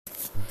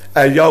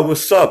Hey, yo,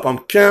 what's up? I'm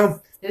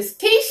Kim. It's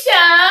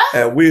Keisha.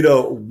 And we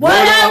the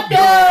What Up Dude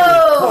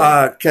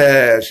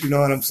podcast. You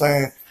know what I'm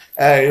saying?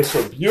 Hey, it's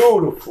a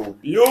beautiful,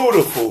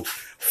 beautiful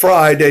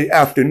Friday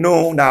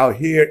afternoon out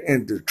here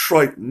in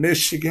Detroit,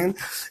 Michigan.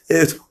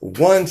 It's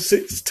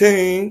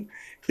 1:16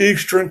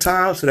 Eastern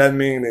time, so that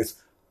means it's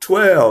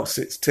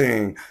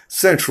 12:16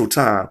 Central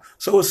time.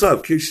 So what's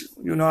up, Keisha?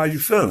 You know how you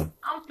feeling?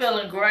 I'm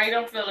feeling great.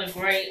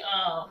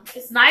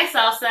 It's nice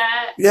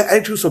outside. Yeah,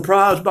 ain't you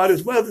surprised by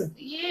this weather?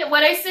 Yeah,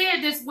 well, they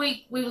said this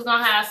week we was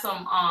gonna have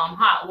some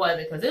hot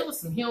weather because it was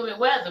some humid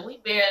weather. We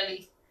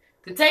barely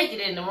could take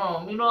it in the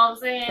room. You know what I'm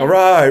saying?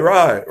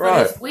 Right.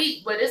 This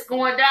week, but it's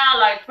going down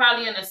like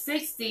probably in the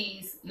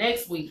 60s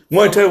next week.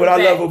 Want to tell you what I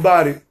love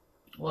about it?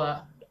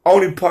 What?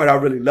 Only part I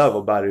really love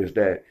about it is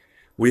that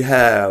we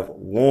have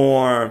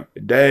warm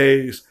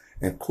days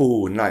and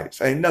cool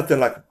nights. Ain't nothing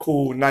like a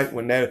cool night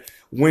when that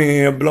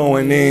wind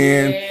blowing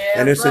in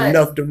and it's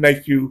enough to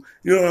make you,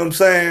 you know what I'm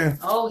saying?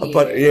 Oh, yeah.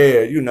 But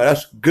yeah, you know,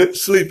 that's good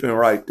sleeping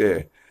right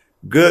there.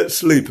 Good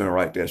sleeping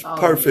right there. It's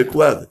perfect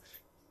weather.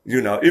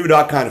 You know, even though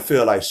I kind of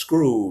feel like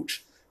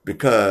Scrooge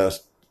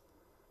because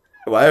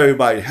while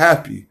everybody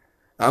happy,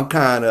 I'm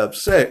kind of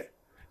upset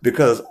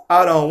because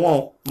I don't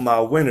want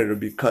my winter to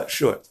be cut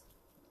short.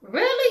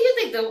 Really? You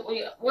think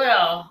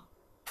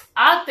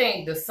I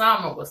think the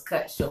summer was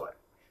cut short.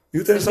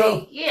 You think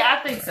so? Yeah,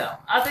 I think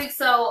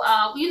so.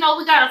 You know,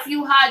 we got a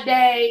few hot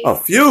days. A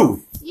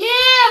few? Yeah,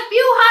 a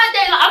few hot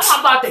days. I'm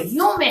talking about the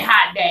humid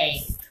hot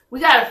days.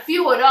 We got a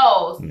few of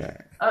those. Nah.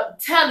 I'm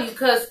telling you,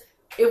 because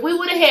if we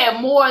would have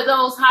had more of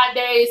those hot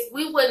days,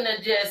 we wouldn't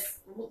have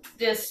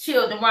just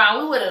chilled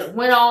around. We would have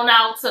went on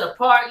out to the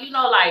park. You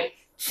know, like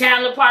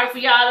Chandler Park, for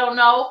y'all don't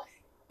know.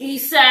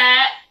 East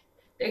Side.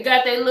 They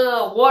got their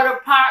little water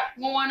park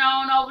going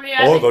on over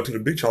there. Or go to the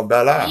beach on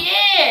Belle Isle.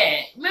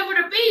 Yeah.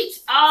 Remember the beach?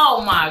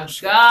 Oh, my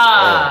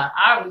God.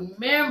 I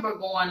remember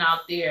going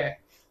out there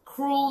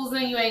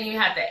cruising. You ain't even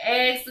have to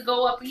ask to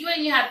go up. You ain't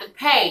even have to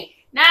pay.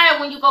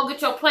 Now, when you go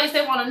get your place,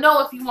 they want to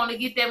know if you want to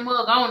get that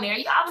mug on there.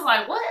 I was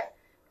like, what?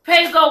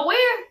 Pay to go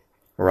where?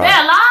 Right.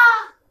 Belle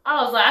Isle?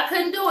 I was like, I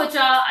couldn't do it,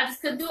 y'all. I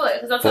just couldn't do it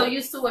because I'm so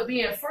used to it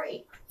being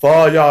free. For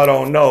all y'all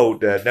don't know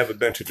that never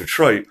been to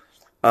Detroit,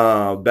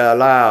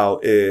 Belle Isle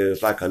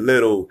is like a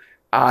little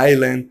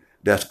island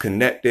that's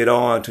connected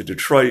on to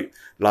Detroit,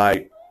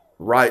 like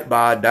right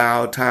by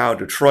downtown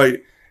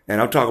Detroit. And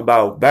I'm talking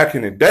about back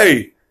in the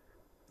day,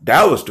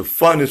 that was the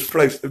funnest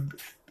place.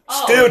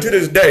 Still to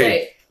this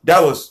day,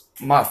 that was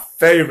my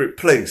favorite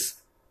place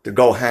to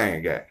go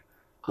hang at.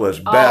 Was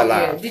Belle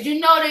Isle. Did you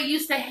know they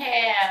used to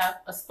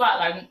have a spot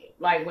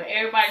like when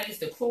everybody used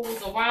to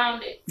cruise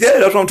around it? Yeah,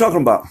 that's what I'm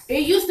talking about.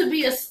 It used to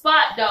be a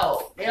spot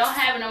though. They don't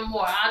have it no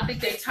more. I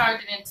think they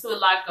turned it into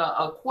like a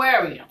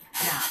aquarium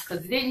now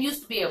because it didn't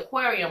used to be an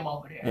aquarium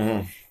over there.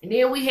 Mm-hmm. And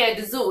then we had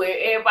the zoo.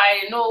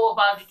 Everybody know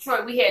about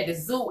Detroit. We had the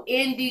zoo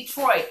in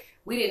Detroit.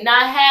 We did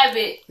not have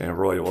it in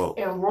Royal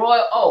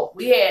Oak.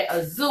 We had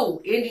a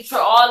zoo in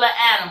Detroit. All the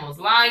animals,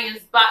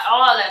 lions,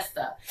 all that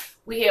stuff.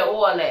 We had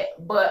all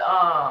that, but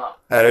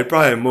they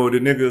probably moved the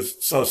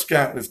niggas so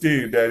scantless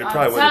these days. They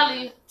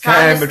probably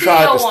came and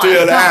tried to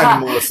steal an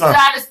animal or something.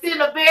 Tried to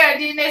steal a bear,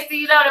 and then they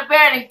see the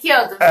bear and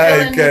killed him.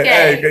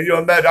 Can you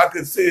imagine? I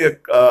could see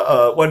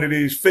one of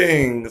these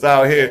things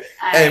out here.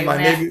 Hey, my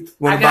nigga,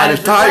 want to buy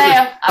this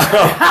tiger?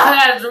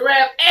 I got a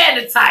giraffe and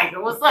a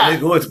tiger. What's up?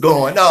 Nigga, what's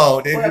going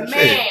on? Nigga,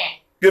 man,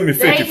 give me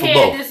 50 for both. They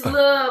had this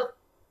little,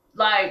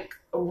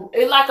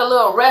 it's like a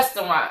little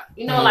restaurant.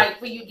 You know,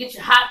 like where you get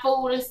your hot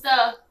food and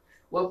stuff.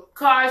 Well,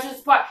 cars used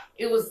to park.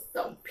 It was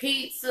some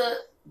pizza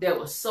that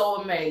was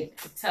so amazing.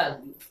 I'm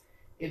telling you.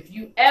 If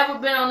you ever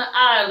been on the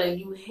island,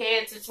 you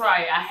had to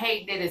try it. I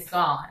hate that it's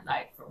gone.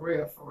 Like, for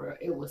real.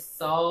 It was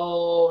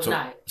so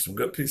nice. Some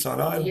good pizza on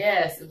the island?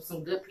 Yes, it was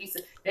some good pizza.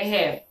 They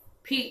had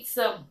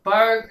pizza,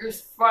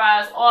 burgers,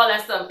 fries, all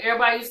that stuff.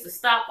 Everybody used to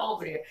stop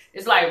over there.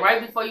 It's like right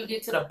before you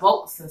get to the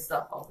boats and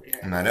stuff over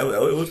there. Man, it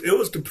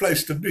was the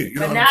place to be. You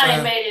know but now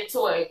they made it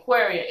into an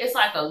aquarium. It's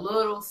like a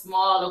little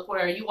small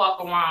aquarium. You walk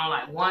around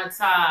like one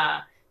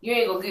time. You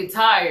ain't gonna get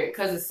tired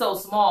because it's so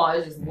small.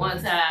 It's just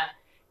one time.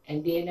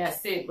 And then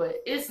that's it.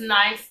 But it's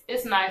nice.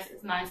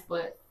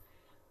 But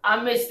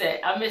I miss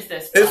that.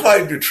 spot. It's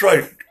like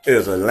Detroit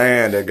is a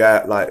land that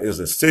got is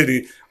a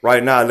city.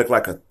 Right now it look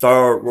like a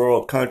third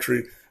world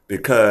country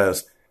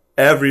because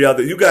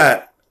you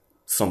got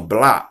some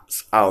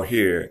blocks out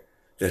here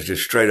that's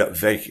just straight up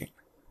vacant.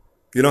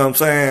 You know what I'm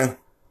saying?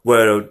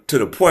 Well, to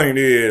the point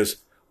is,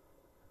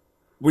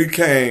 you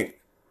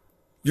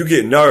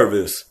get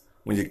nervous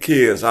when your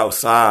kid's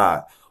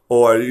outside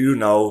or,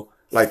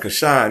 like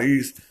Kashan,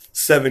 he's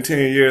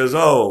 17 years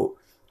old.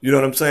 You know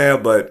what I'm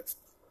saying? But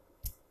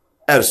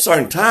at a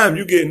certain time,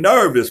 you get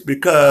nervous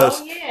because,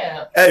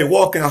 hey,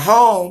 walking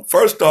home,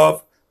 first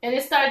off. And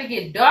it started to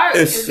get dark.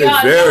 It's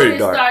very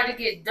dark. It started to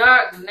get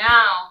dark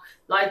now.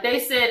 Like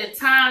they said, the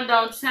time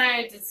don't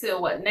change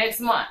until next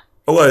month?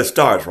 Well, it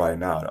starts right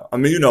now, though. I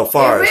mean,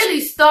 far as it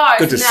really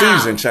starts because the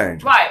season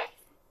changes. Right.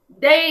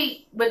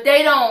 They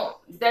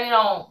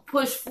don't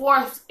push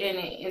forth in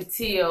it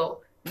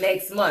until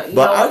next month. You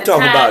But know, when I'm the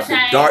talking time about the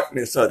change.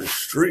 darkness of the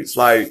streets.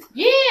 Like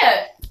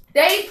Yeah,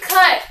 they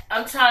cut.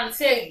 I'm trying to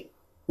tell you.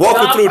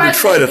 walking Y'all through presidents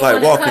Detroit is like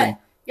doing the walking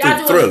cut.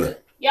 through Thriller.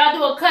 Y'all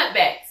doing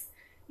cutbacks.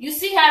 You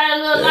see how that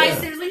little light Yeah.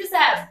 cities? We used to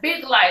have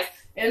big lights,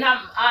 and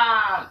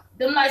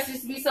them lights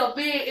used to be so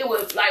big. It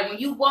was like when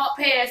you walk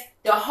past,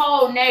 the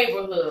whole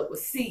neighborhood would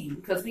see you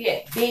because we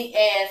had big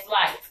ass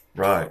lights.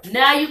 Right.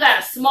 Now you got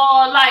a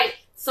small light,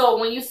 so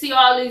when you see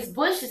all these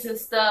bushes and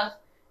stuff,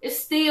 it's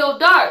still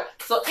dark.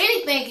 So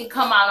anything can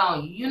come out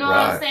on you. You know what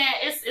I'm Right.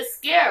 saying? It's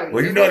scary.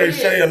 Well, you It's know what they it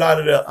say is. a lot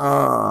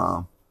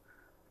of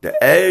the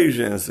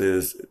Asians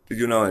is,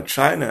 you know, in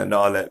China and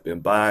all that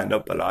been buying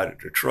up a lot of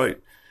Detroit.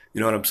 You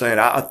know what I'm saying?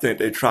 I think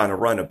they're trying to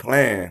run a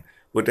plan,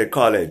 what they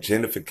call that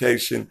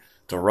gentrification,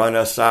 to run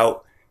us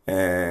out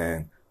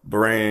and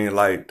bring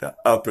like the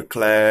upper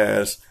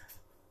class.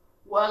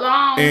 Well,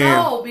 I don't And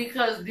know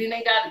because then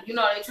they got, they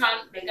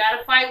got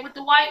to fight with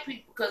the white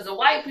people because the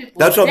white people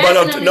that's what, but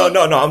definitely,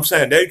 no. I'm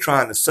saying they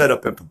trying to set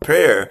up and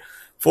prepare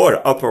for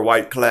the upper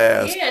white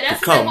class yeah, to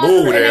that's what they come want to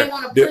move do, and there. they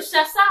want to push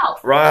us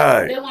out.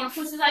 Right. They want to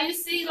push us out. You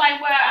see,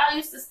 like where I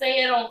used to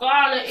stay at on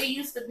Garland, it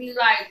used to be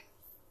like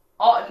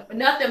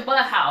nothing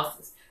but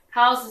houses.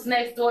 Houses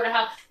next door to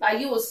house.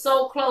 Like you was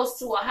so close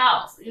to a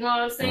house. You know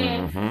what I'm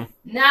saying? Mm-hmm.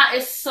 Now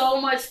it's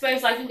so much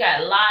space. Like you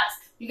got lots.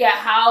 You got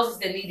houses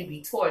that need to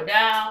be tore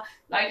down.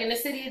 Like in the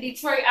city of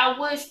Detroit, I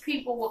wish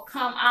people would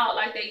come out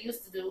like they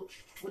used to do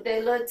with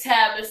their little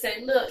tab and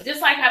say, look,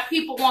 just like how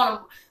people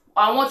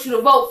I want you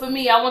to vote for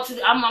me. I'm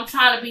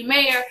trying to be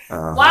mayor.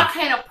 Uh-huh. Why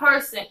can't a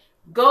person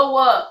go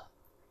up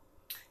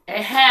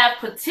and have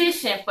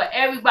petition for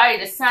everybody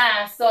to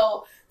sign?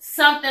 So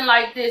something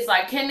like this,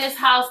 like, can this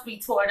house be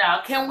torn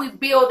down? Can we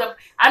build a?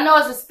 I know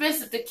it's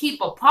expensive to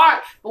keep a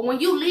park, but when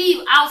you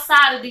leave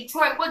outside of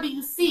Detroit, what do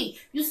you see?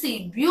 You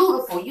see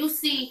beautiful. You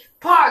see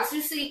parks.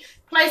 You see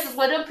places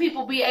where them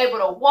people be able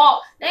to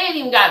walk. They ain't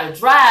even got to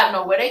drive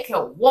nowhere. They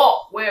can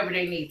walk wherever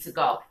they need to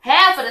go.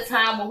 Half of the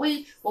time when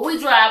we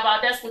drive out,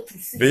 that's what you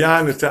see. Be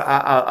honest,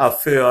 I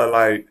feel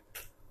like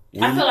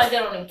I feel like they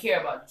don't even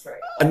care about Detroit.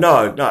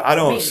 no, I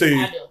don't Me, see.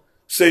 I do.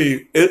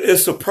 See,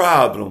 it's a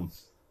problem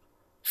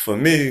for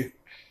me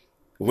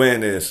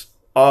when it's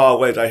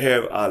always. I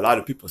hear a lot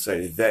of people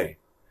say they,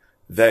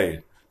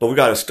 but we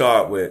got to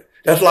start with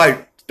that's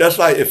like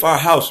if our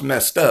house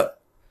messed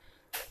up.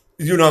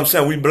 You know what I'm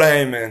saying? We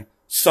blaming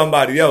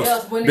somebody else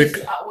Yes, when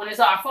it's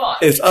our fault.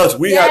 it's us.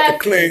 We have to Yeah.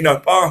 clean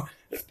up our.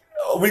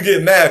 We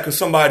get mad because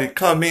somebody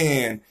come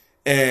in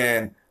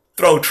and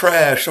throw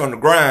trash on the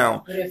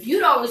ground. But if you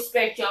don't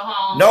respect your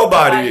home,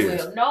 Nobody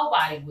will.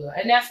 Nobody will,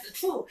 and that's the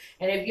truth.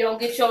 And if you don't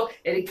get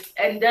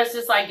and that's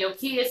just like your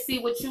kids see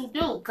what you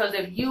do. Because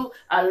if you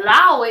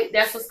allow it,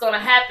 that's what's going to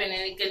happen,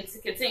 and it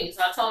can continue.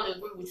 So I totally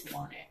agree with you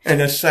on that. And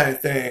the same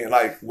thing,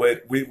 like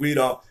what we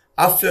don't.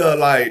 I feel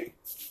like,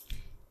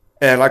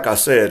 and like I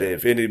said,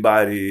 if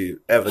anybody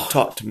ever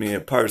talked to me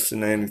in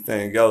person or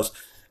anything else,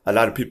 a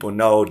lot of people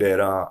know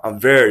that I'm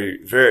very,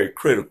 very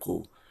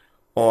critical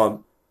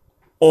on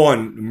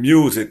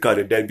music of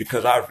the day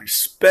because I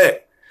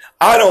respect.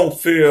 I don't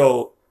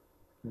feel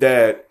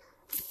that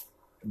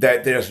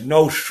there's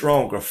no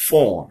stronger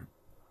form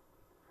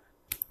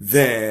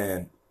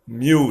than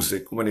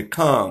music when it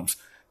comes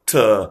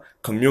to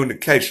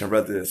communication,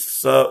 whether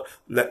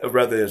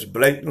it's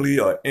blatantly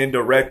or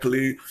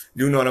indirectly.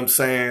 You know what I'm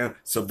saying?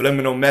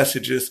 Subliminal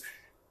messages.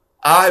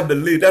 I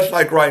believe that's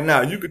like right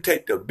now. You could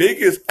take the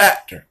biggest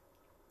actor,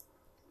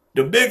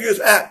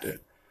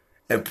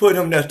 and put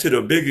him next to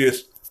the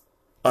biggest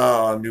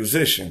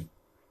musician,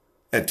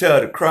 and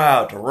tell the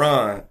crowd to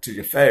run to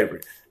your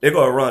favorite. They're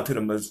gonna run to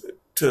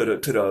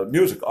the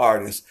music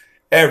artist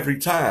every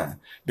time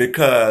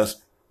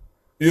because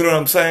you know what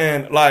I'm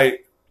saying.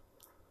 Like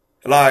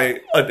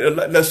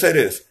let's say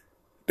this: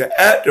 the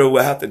actor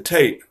will have to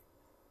take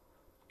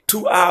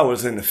 2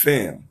 hours in the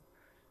film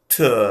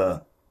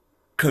to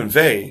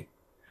convey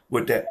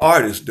what that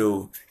artist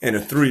do in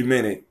a 3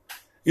 minute.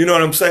 You know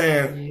what I'm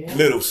saying? Yeah.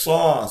 Little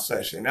song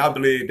session. I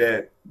believe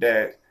that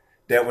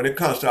when it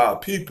comes to our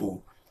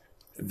people,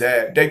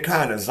 that they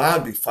kind of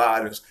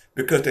zombified us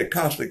because they're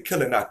constantly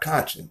killing our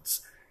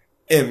conscience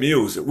in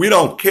music. We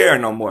don't care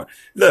no more.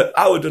 Look,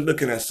 I was just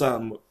looking at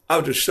something. I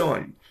was just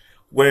showing you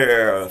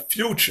where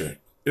Future,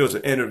 it was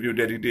an interview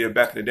that he did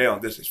back in the day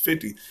on This Is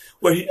 50,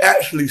 where he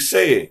actually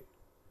said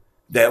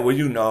that, well,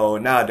 you know,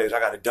 nowadays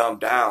I got to dumb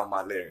down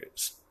my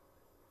lyrics.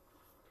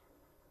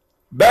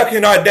 Back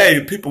in our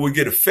day, people would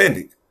get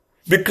offended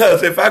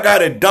because if I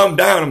got it dumbed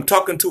down, I'm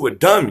talking to a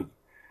dummy.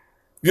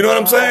 You know what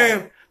I'm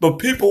saying? But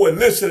people would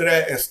listen to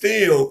that and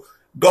still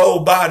go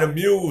buy the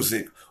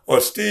music or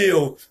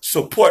still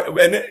support.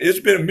 And it's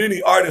been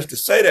many artists to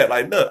say that.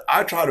 Like, look,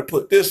 I try to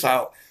put this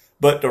out,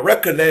 but the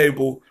record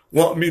label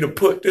want me to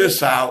put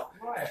this out.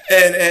 Right.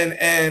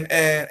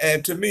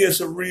 And to me, it's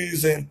a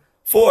reason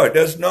for it.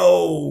 There's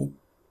no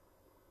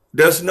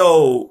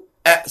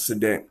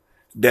accident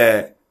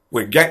that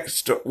when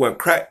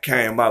crack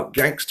came out,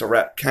 gangster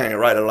rap came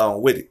right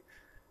along with it.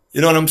 You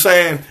know what I'm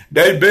saying?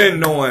 They've been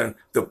knowing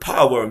the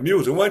power of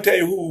music. I want to tell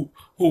you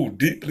who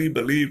deeply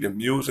believed in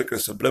music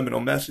and subliminal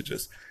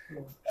messages?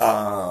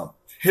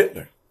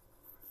 Hitler.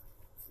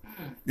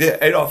 Yeah,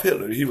 Adolf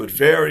Hitler. He was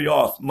very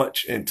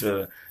much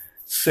into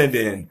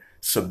sending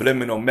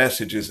subliminal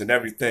messages and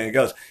everything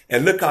else.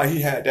 And look how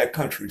he had that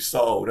country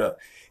sold up.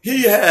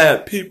 He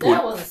had people.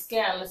 That was a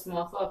scandalous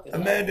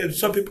motherfucker. Man,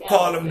 some people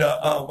call him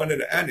one of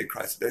the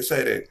antichrists. They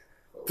say that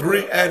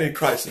 3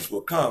 antichrists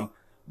will come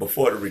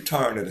before the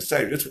return of the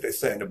Savior. That's what they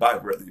say in the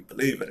Bible, whether you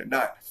believe it or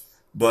not.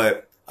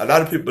 But a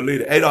lot of people believe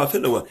that Adolf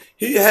Hitler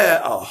he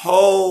had a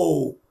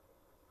whole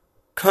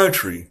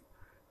country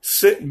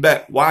sitting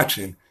back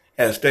watching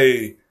as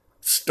they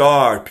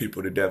starved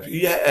people to death.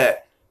 He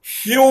had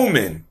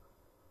human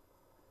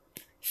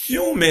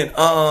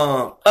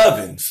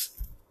ovens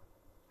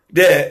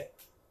that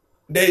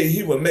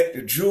he would make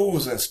the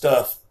Jews and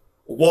stuff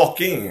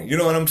walk in. You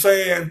know what I'm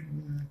saying?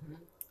 Mm-hmm.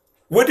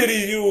 What did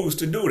he use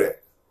to do that?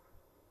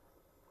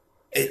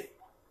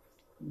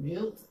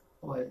 Music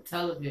or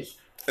television.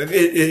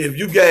 If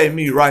you gave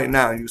me right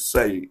now, you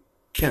say,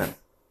 Ken,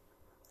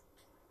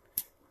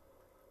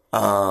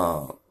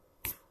 I'm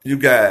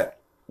gonna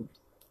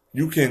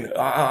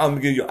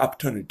give you an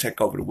opportunity to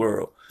take over the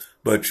world,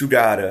 but you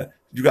gotta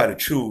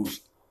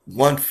choose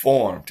one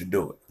form to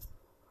do it.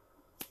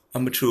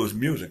 I'm gonna choose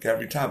music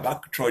every time. If I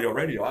control your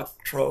radio, I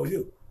control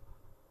you.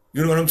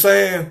 You know what I'm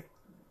saying?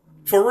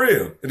 For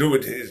real. Do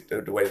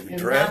it the way we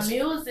dress.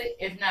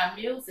 If not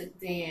music,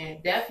 then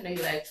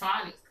definitely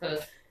electronics.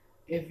 Because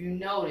if you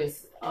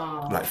notice,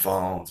 like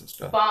phones and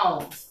stuff.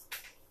 Phones.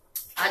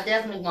 I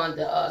definitely wanted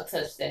to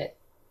touch that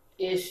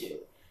issue.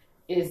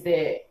 Is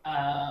that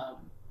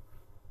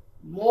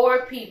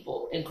more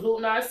people,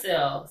 including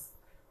ourselves,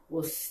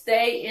 will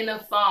stay in a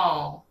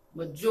phone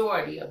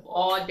majority of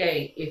all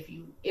day if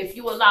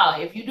you allow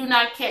it. If you do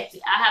not catch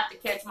it, I have to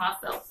catch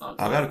myself sometimes.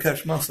 I gotta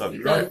catch myself.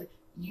 You're because right.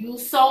 You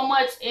so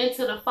much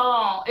into the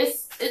phone.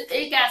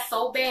 It got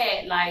so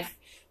bad. Like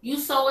you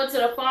so into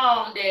the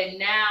phone that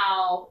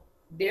now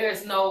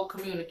there's no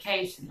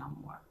communication no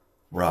more.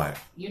 Right.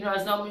 You know,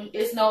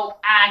 it's no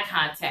eye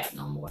contact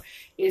no more.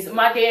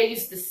 My dad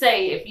used to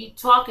say, if you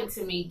talking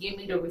to me, give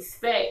me the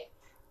respect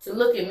to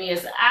look at me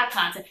as an eye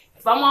contact.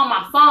 If I'm on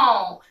my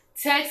phone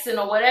texting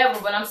or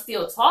whatever, but I'm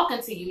still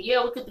talking to you,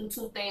 yeah, we could do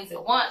 2 things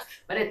at once,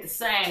 but at the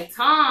same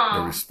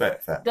time,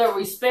 the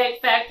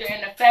respect factor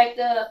and the fact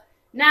of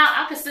now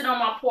I can sit on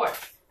my porch.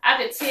 I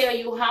can tell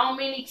you how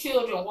many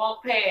children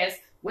walk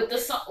past with the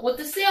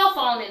cell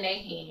phone in their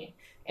hand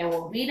and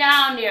will be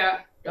down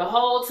there the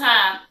whole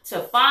time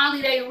till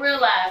finally they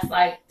realize,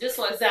 like, just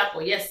for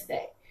example,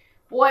 yesterday,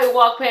 boy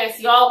walked past,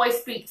 he always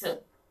speak to me.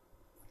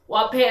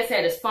 Walked past,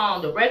 had his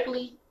phone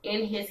directly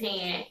in his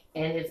hand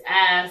and his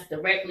eyes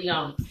directly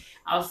on me.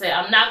 I'll say,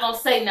 I'm not going to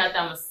say nothing.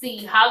 I'm going to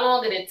see how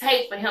long did it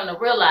take for him to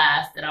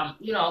realize that I'm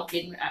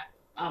looking at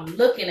him,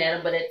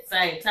 but at the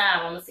same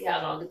time, I'm going to see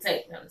how long it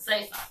takes for him to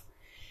say something.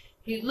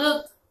 He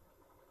looked,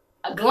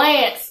 a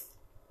glance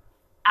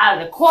out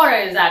of the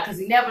corner of his eye because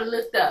he never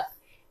looked up.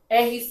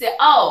 And he said,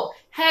 oh,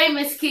 hey,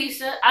 Miss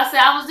Keisha. I said,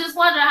 I was just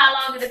wondering how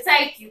long did it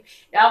take you.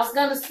 I was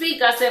going to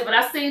speak. I said, but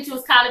I seen you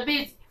was kind of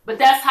busy. But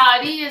that's how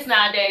it is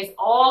nowadays.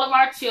 All of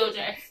our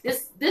children,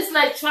 this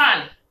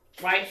electronic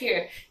right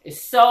here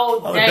is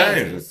so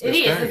dangerous.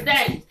 It's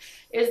dangerous.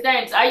 It's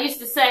dangerous. I used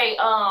to say, if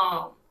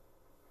I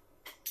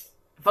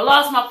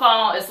lost my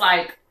phone, it's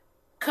like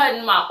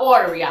cutting my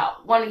artery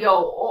out. One of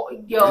your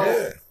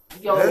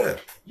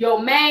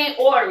main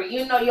artery.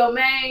 You know,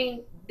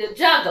 the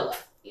jugular.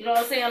 You know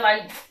what I'm saying?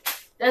 Like,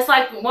 that's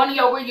like one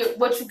of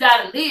what you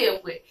got to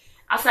live with.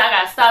 I said, I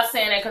got to stop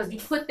saying that because you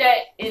put that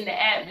in the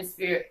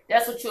atmosphere.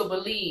 That's what you'll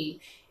believe.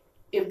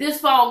 If this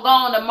phone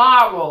gone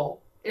tomorrow,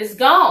 it's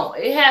gone.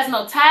 It has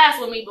no ties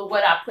with me but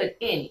what I put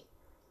in it.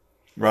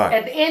 Right.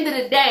 At the end of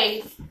the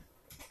day,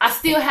 I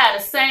still had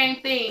the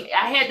same thing.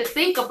 I had to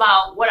think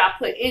about what I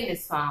put in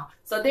this phone.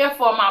 So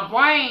therefore, my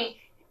brain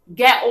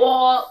got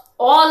all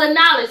the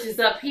knowledge is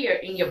up here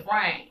in your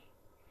brain.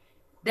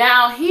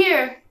 Down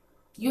here,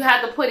 you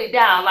have to put it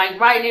down, like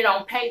writing it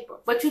on paper.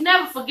 But you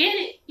never forget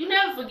it. You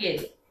never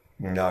forget it.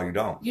 No, you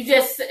don't. You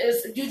just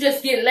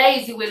get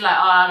lazy with like,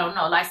 oh, I don't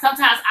know. Like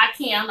sometimes I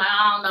can, I'm like,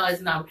 I don't know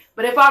his number.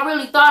 But if I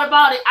really thought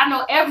about it, I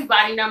know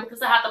everybody's number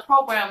because I have to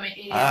program it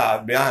in.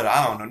 I'll be honest,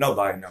 I don't know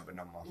nobody's number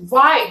no more.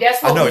 Right,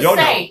 that's what we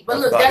say. But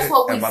look, that's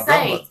what we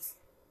say.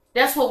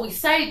 That's what we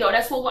say, though.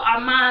 That's what our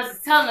minds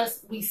is telling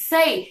us. We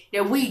say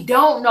that we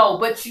don't know,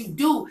 but you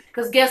do.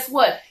 Because guess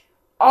what?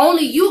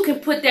 Only you can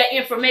put that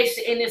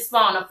information in this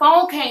phone. The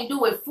phone can't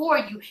do it for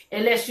you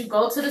unless you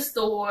go to the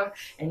store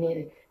and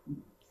then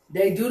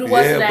they do the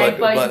what's name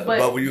for you.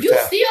 But you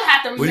still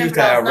have to remember those numbers. We used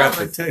to have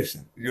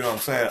repetition. You know what I'm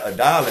saying? A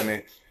dialing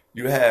it,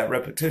 you had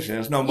repetition.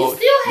 There's no more. You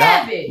still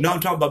have it. No, I'm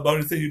talking about the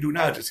only thing you do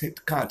now is just hit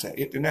the contact,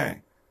 hit the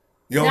name.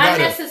 You don't not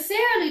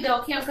necessarily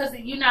though, Kim, because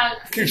you're not.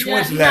 Keisha,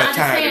 when's the last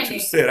time that you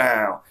sit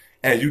down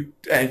and you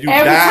every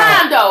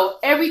time though,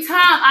 every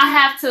time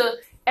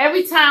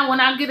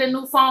when I get a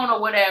new phone or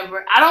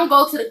whatever, I don't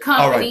go to the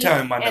company. All right,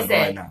 tell me my number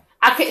right now.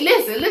 I can't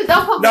listen.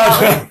 Don't put me No,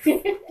 on.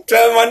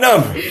 tell me my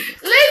number.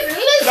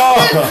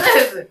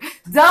 Listen.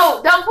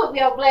 Don't put me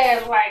on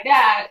blast right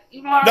now.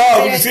 You know what No,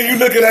 I'm you saying? see, you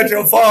looking at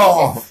your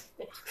phone.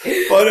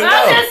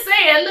 I'm just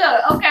saying,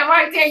 look, okay,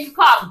 right there you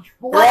caught me.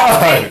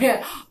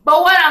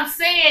 But what I'm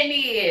saying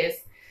is,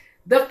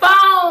 the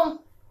phone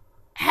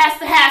has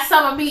to have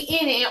some of me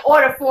in it in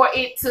order for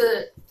it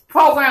to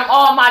program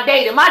all my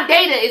data. My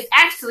data is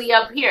actually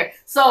up here.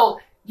 So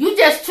you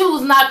just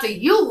choose not to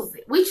use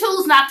it. We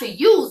choose not to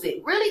use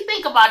it. Really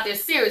think about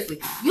this seriously.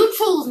 You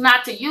choose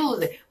not to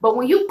use it. But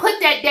when you put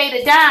that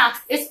data down,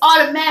 it's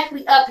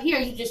automatically up here.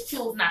 You just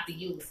choose not to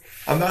use it.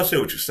 I'm not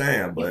sure what you're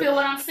saying, but you feel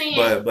what I'm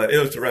saying? But it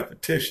was the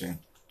repetition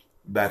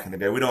back in the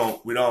day. We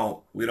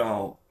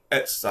don't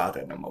exercise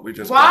that no more. We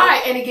just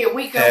right, and it get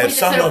weaker. And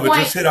some of it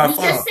just hit our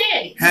phone. You just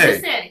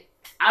said it.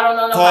 I don't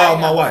know nobody. Call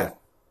my wife.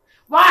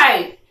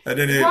 Right. And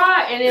then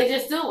then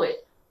just do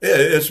it. Yeah,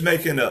 it's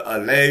making a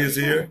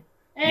lazier.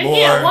 And more.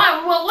 Yeah,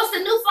 what's the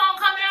new phone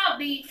coming out?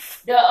 The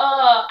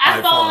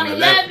iPhone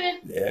 11.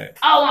 Yeah.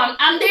 Oh,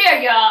 I'm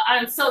there, y'all.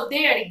 I'm so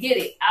there to get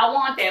it. I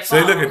want that phone.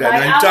 See, look at that.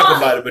 Now you talking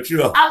about it, but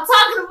you. I'm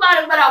talking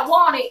about it, but I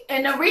want it.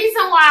 And the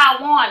reason why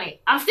I want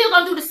it, I'm still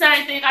gonna do the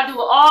same thing I do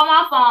with all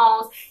my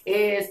phones.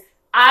 Is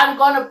I'm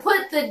gonna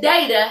put the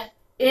data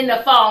in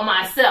the phone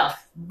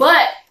myself.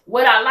 But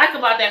what I like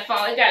about that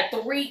phone, it got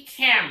 3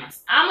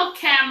 cameras. I'm a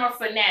camera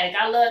fanatic.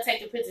 I love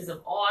taking pictures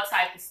of all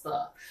type of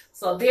stuff.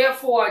 So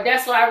therefore,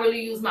 that's what I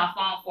really use my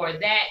phone for,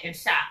 that and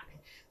shopping.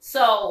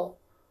 So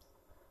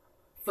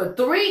for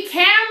 3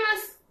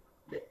 cameras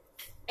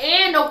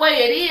and the way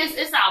it is,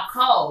 it's out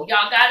cold.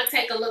 Y'all got to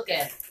take a look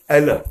at it.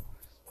 Hey, look,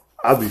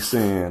 I be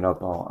seeing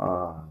up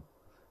on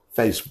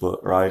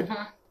Facebook, right?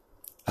 Mm-hmm.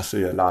 I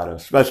see a lot of,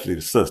 especially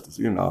the sisters,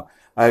 you know.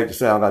 I hate to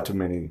say I don't got too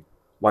many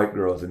white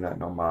girls in that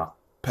on my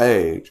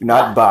page.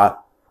 I'm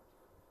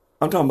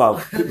talking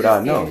about people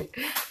that I know.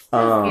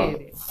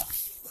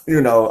 You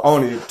know,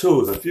 only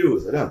 2 or a few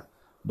of them.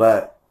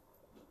 But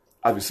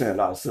I be seeing a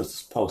lot of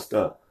sisters post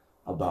up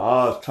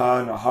about, it's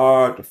trying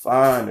hard to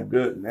find a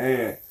good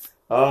man.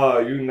 Oh,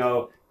 you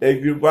know, they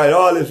write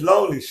all this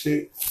lonely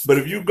shit. But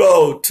if you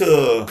go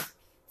to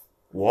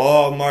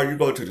Walmart, you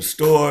go to the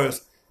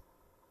stores,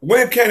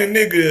 when can a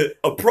nigga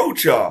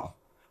approach y'all?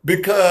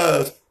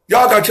 Because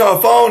y'all got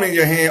your phone in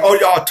your hand, or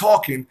y'all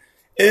talking.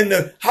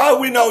 How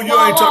we know you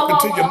ain't talking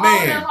to your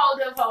man?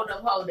 Hold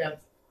up.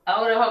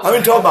 I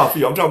ain't talking about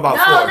you. I'm talking about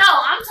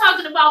I'm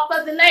talking about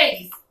for the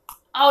ladies.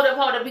 Hold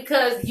up,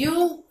 because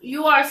you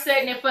are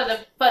setting it for the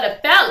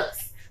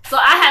fellas. So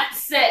I have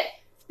to set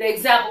the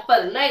example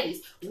for the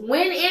ladies.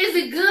 When is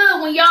it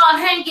good when y'all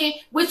hanging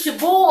with your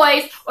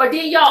boys, or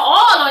then y'all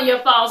all on your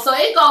phone? So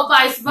it go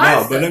vice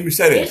versa. No, but let me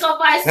say this. It go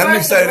vice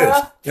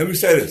versa. Let me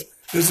say this.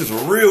 This is a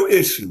real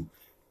issue.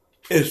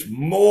 It's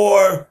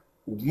more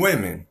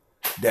women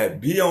that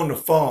be on the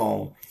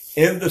phone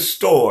in the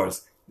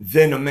stores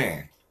than a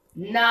man.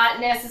 Not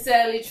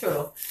necessarily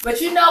true. But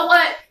you know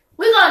what?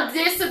 We're going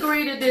to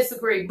disagree to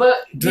disagree. But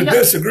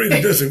disagree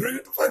to disagree?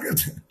 What the fuck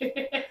is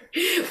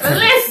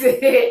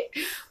that?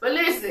 But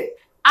listen,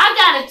 I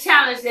got a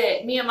challenge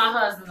that me and my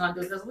husband going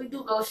to do, because we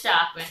do go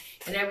shopping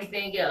and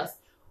everything else.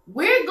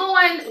 We're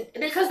going,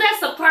 because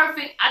that's a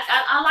perfect,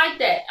 I like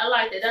that. I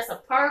like that. That's a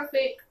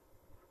perfect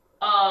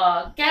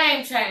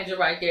game changer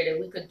right there that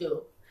we could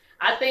do.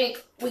 I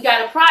think we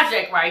got a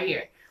project right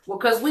here,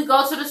 because we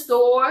go to the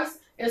stores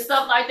and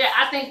stuff like that.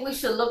 I think we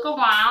should look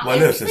around. Well,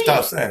 listen,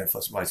 stop saying it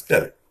for somebody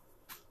steady.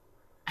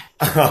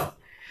 Okay,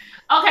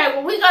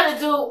 well, we're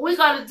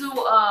gonna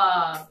do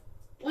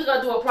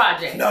a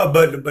project. No,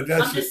 but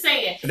that's I'm just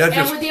saying. And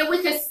then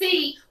we can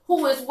see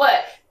who is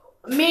what.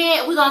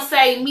 Men, we're gonna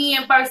say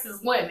men versus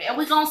women, and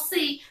we're gonna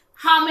see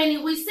how many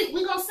we see.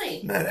 We're gonna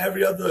see. Man,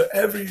 every okay,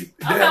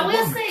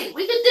 we'll see.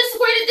 We can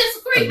disagree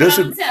to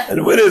disagree.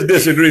 And what is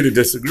disagree to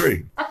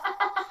disagree?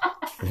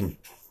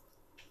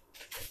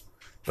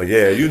 But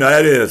yeah, you know,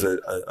 that is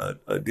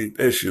a deep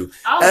issue.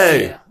 Oh,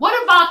 hey. Yeah.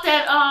 What about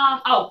that?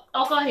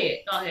 Go ahead.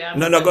 Go ahead.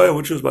 No, go ahead.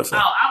 What you was about to say? Oh,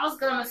 I was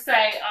gonna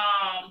say,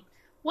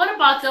 what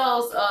about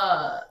those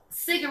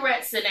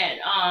cigarettes and that?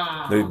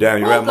 Damn,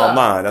 you read my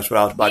mind. That's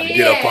what I was about to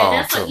get up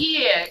on.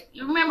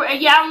 You remember?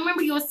 Yeah, I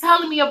remember you was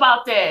telling me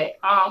about that.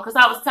 Because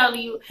I was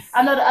telling you,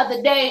 I know the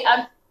other day,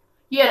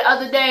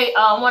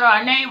 one of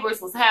our neighbors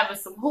was having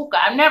some hookah.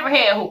 I've never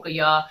had hookah,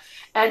 y'all,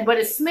 but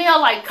it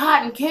smelled like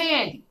cotton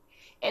candy.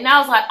 And I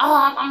was like,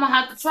 I'm going to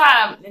have to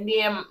try it. And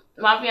then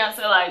my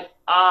fiance like,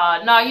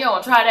 no, you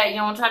don't try that. You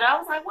don't try that. I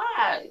was like,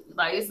 why?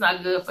 Like, it's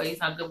not good for you. It's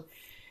not good.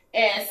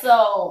 And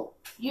so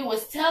you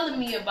was telling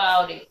me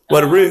about it.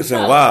 Well, the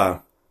reason why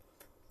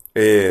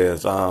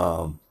is,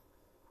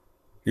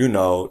 you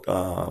know,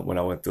 when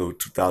I went through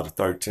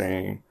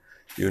 2013,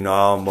 you know, I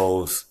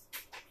almost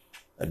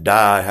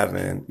died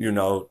having, you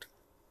know,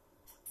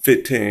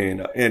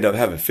 ended up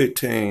having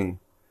 15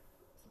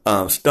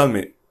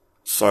 stomach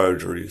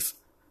surgeries.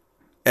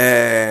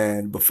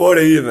 And before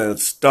they even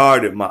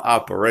started my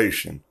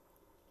operation,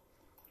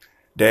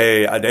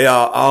 they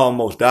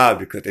almost died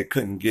because they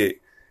couldn't get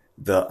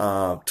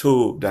the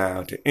tube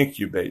down to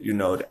incubate, you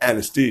know, the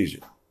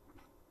anesthesia.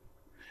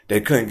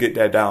 they couldn't get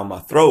that down my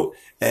throat.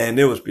 And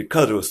it was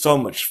because there was so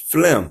much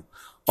phlegm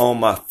on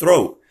my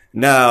throat.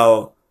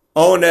 Now,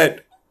 on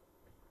that,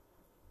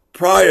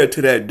 prior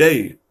to that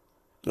day,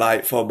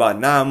 like for about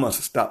 9 months,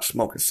 I stopped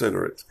smoking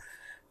cigarettes.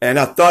 And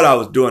I thought I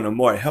was doing a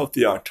more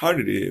healthy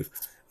alternative.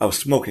 I was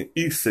smoking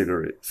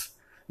e-cigarettes.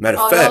 Matter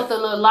of fact, those the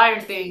little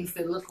lighter things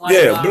that look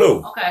like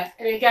blue. Okay,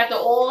 and it got the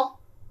oil.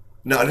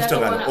 No, this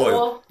don't got the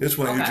oil. This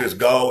one you just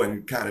go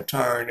and kind of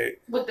turn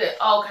it with the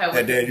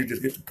and then you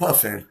just get the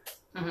puffing,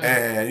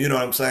 and you know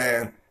what I'm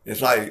saying.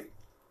 It's like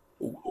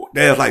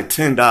there's like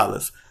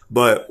 $10,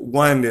 but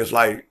one is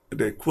like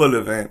the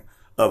equivalent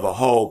of a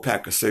whole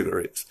pack of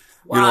cigarettes.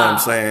 Wow. You know what I'm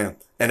saying?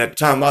 And at the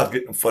time I was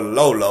getting them for the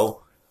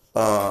low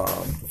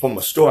from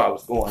a store I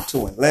was going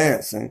to in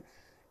Lansing,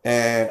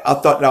 and I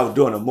thought that I was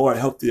doing a more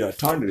healthy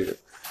alternative.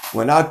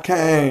 When I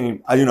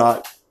came, I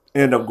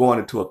ended up going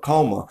into a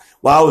coma.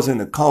 While I was in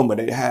the coma,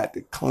 they had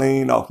to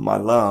clean off my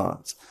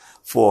lungs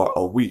for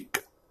a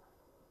week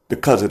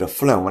because of the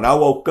phlegm. When I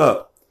woke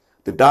up,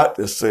 the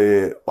doctor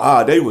said,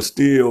 wow, they were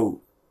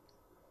still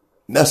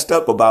messed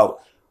up about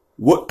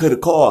what could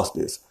have caused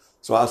this.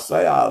 So I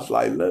was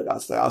like, look,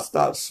 I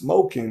stopped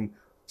smoking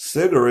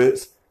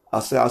cigarettes. I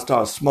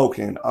started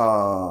smoking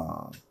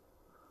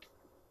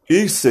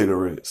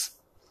e-cigarettes.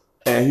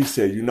 And he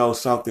said, you know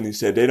something? He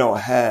said, they don't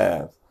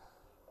have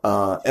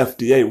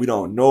FDA. We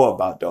don't know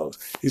about those.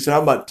 He said,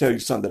 I'm about to tell you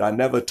something that I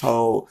never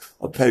told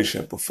a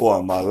patient before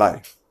in my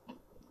life.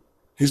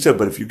 He said,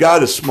 but if you got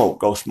to smoke,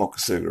 go smoke a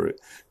cigarette.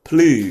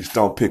 Please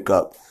don't pick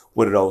up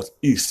one of those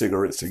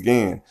e-cigarettes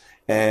again.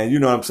 And you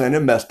know what I'm saying?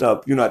 It messed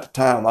up. At the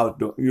time I was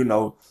doing,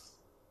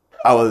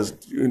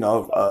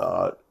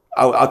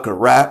 I could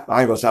rap.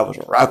 I ain't gonna say I was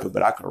a rapper,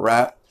 but I could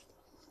rap.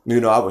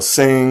 I would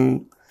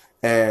sing,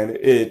 and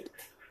it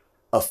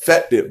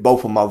affected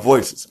both of my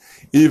voices.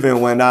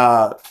 Even when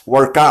I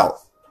work out,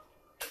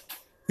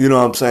 you know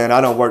what I'm saying?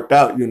 I done worked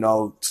out,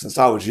 since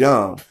I was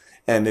young,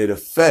 and it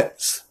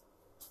affects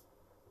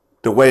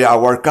the way I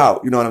work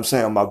out. You know what I'm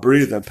saying? My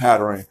breathing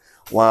pattern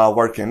while I'm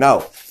working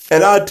out.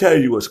 And I'll tell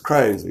you what's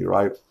crazy,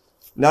 right?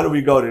 Now that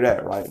we go to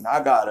that, right? Now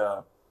I got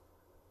a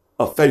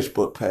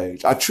Facebook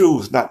page. I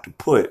choose not to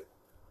put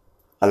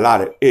a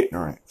lot of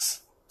ignorance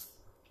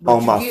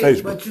on my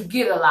Facebook. But you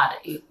get a lot of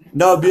ignorance.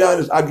 No, to be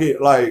honest, I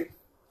get like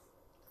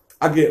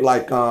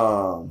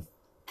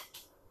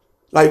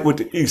with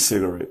the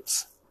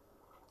e-cigarettes.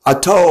 I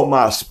told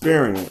my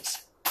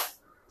experience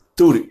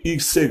through the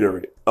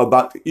e-cigarette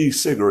about the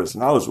e-cigarettes,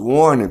 and I was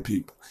warning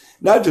people.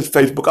 Not just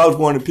Facebook, I was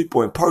warning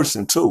people in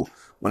person too.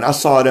 When I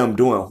saw them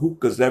doing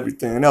hookahs and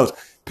everything else,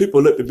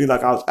 people looked at me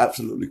like I was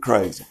absolutely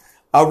crazy.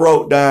 I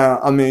wrote down,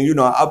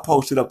 I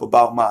posted up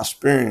about my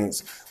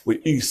experience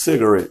with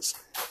e-cigarettes.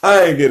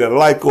 I ain't get a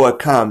like or a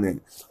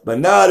comment. But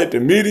now that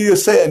the media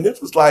said, and this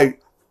was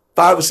like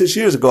 5 or 6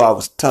 years ago, I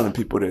was telling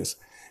people this.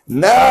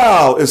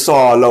 Now it's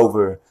all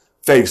over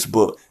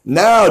Facebook.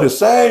 Now the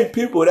same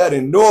people that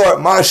ignored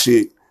my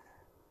shit,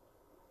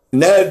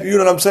 now, you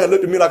know what I'm saying,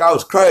 looked at me like I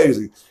was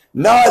crazy.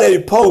 Now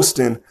they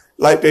posting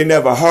like they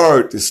never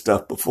heard this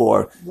stuff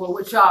before. Well,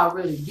 what y'all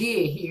really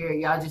did hear,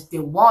 y'all just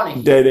didn't want to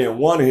hear. They didn't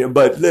want to hear.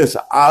 But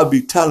listen, I'll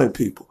be telling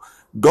people,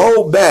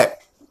 go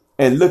back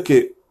and look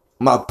at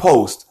my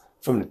post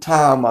from the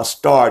time I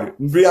started.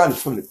 To be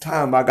honest, from the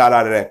time I got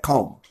out of that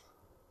coma.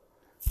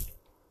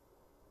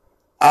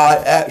 I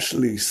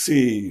actually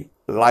see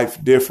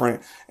life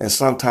different, and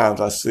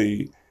sometimes I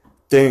see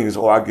things,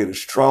 or I get a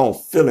strong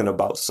feeling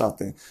about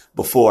something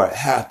before it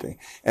happened.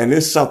 And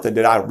it's something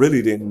that I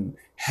really didn't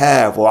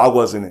have, or I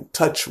wasn't in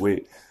touch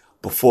with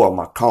before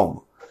my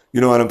coma.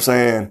 You know what I'm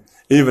saying?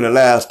 Even the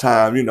last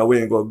time, we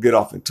ain't gonna get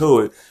off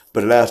into it,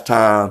 but the last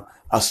time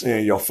I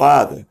seen your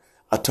father,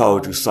 I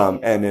told you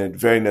something, and then the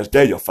very next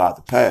day your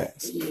father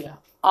passed. Yeah.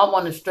 I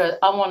wanna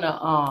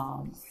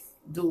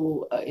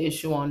do an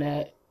issue on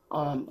that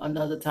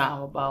another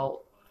time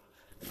about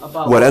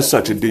well, that's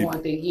such a deep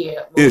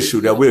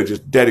issue that we'll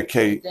just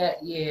dedicate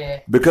that,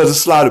 because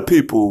there's a lot of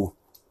people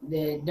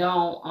that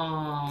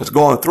don't that's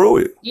going through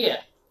it.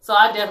 So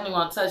I definitely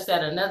want to touch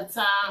that another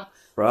time.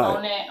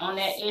 Right. On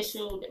that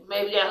issue.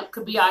 Maybe that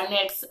could be our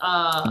next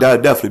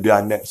that'll definitely be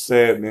our next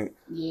segment.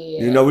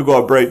 We're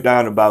gonna break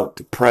down about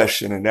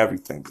depression and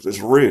everything because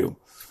it's real.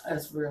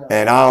 That's real.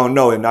 And I don't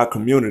know, in our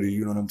community,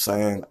 you know what I'm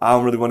saying, I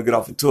don't really want to get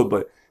off into it,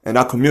 but in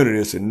our community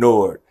it's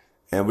ignored,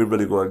 and we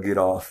really gonna get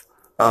off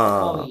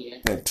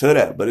into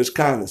that. But it's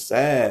kind of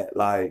sad,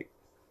 like,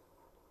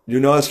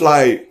 it's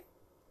like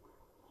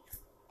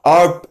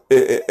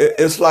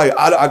it's like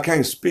I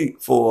can't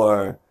speak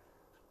for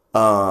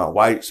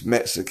whites,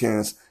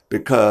 Mexicans,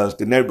 because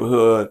the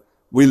neighborhood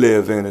we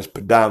live in is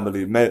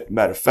predominantly,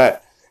 matter of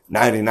fact,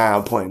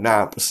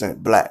 99.9%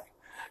 black.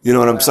 You know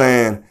what I'm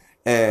saying?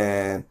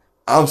 And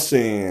I'm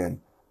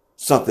seeing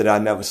something I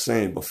never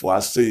seen before. I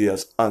see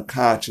us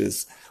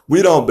unconscious.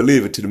 We don't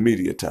believe it till the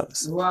media tell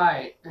us.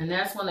 Right. And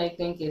that's when they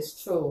think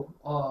it's true.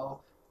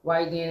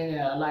 Right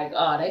then, like,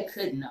 they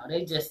couldn't know.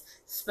 They just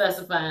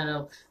specifying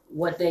of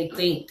what they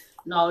think.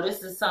 No,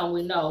 this is something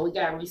we know. We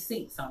got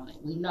receipts on it.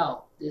 We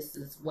know. This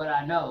is what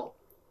I know.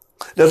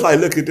 That's like,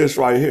 look at this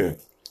right here.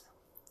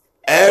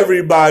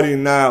 everybody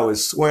now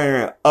is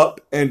swearing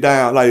up and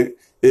down. Like,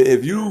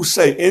 if you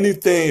say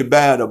anything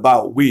bad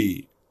about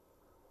weed,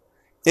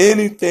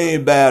 you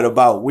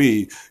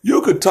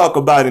could talk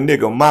about a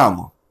nigga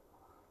mama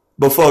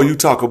before you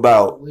talk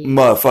about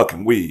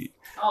motherfucking weed.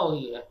 Oh,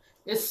 yeah.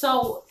 It's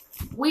so,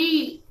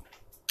 weed,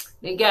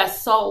 they got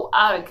so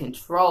out of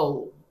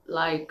control.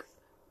 Like,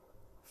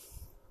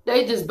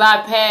 they just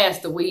bypass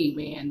the weed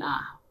man now.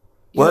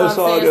 You know what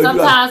I'm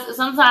saying?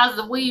 Sometimes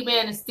the weed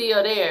man is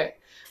still there.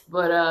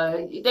 But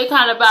they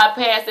kind of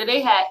bypassed it.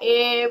 They had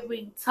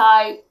every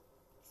type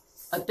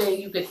of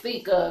thing you could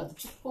think of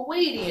for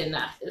weed in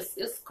now.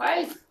 It's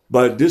crazy.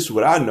 But this is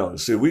what I know.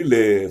 See, we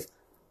live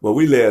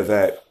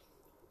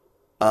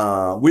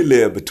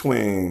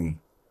between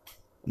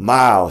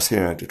miles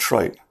here in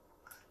Detroit.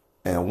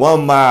 And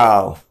 1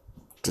 mile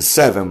to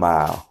 7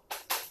 mile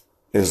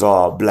is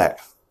all black.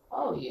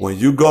 Oh, yeah. When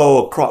you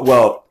go across,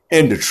 well,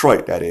 in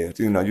Detroit, that is,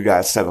 you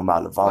got 7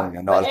 Mile Livonia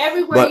and all that. But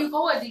everywhere you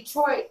go in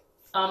Detroit,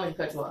 I'm in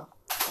cut you off.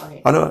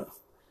 Okay. I know it.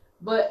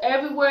 But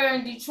everywhere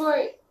in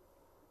Detroit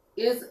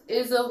is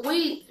a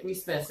weed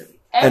dispensary.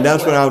 And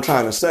that's what I'm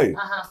trying to say.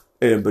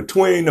 And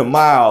between the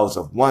miles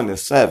of 1 to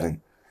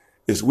 7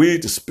 is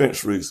weed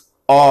dispensaries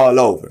all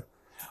over.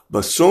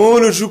 But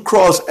soon as you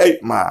cross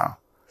 8 Mile,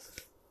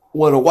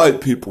 where the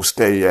white people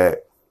stay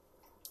at,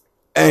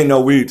 ain't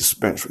no weed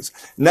dispensaries.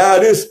 Now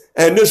this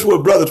is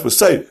what brothers would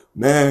say,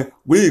 man,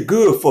 weed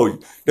good for you.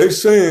 They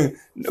saying,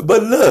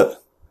 but look,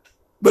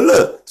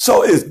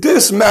 so is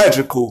this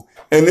magical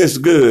and it's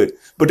good,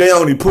 but they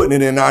only putting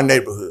it in our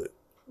neighborhood.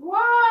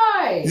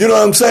 Right. You know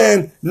what I'm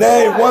saying?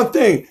 Name one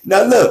thing.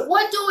 Now look.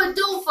 What do it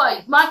do for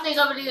you? My thing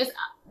of it is,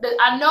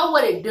 I know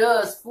what it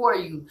does for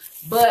you,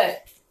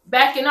 but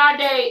back in our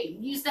day,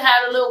 you used to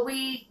have a little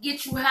weed,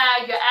 get you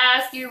high, your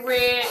eyes get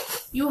red,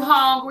 you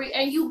hungry,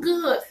 and you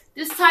good.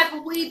 This type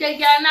of weed they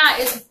got now,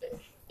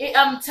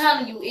 I'm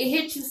telling you, it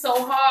hits you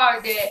so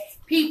hard that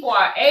people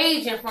are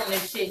aging from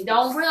this shit and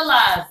don't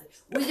realize it.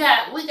 We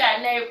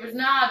got neighbors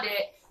now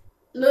that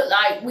look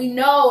like, we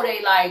know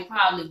they like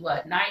probably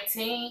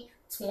 19,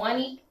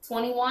 20,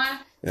 21.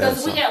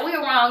 Because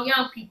we're around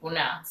young people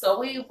now. So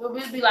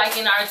we'll be like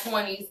in our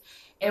 20s.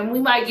 And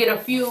we might get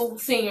a few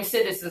senior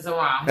citizens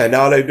around. And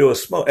all they do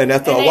is smoke. And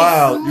after a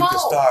while, you can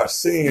start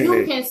seeing it.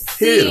 You can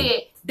see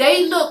it.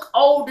 They look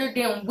older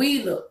than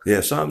we look.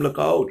 Yeah, some look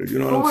older. You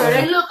know what I'm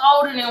saying? They look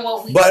older than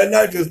what we But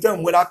not just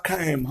them. When I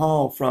came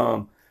home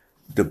from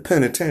the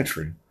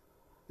penitentiary,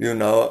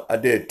 I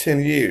did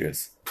 10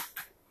 years.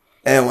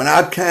 And when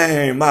I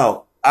came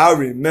out, I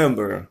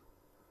remember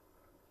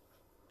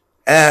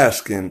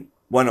asking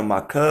one of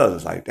my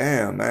cousins, like,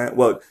 damn, man.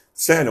 Well,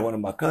 saying to one of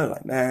my cousins,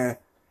 like, man,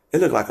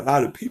 it looked like a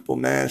lot of people,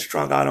 man,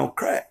 strung out on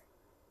crack.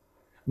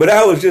 But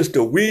that was just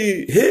the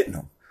weed hitting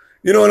them.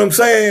 You know what I'm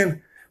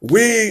saying?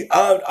 Weed,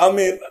 I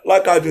mean,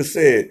 like I just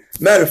said,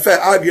 matter of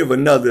fact, I'll give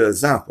another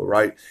example,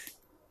 right?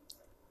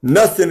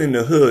 Nothing in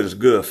the hood is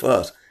good for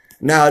us.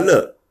 Now,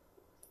 look,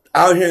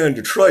 out here in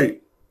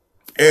Detroit,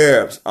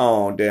 Arabs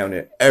own down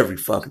there every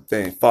fucking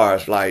thing, as far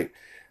as like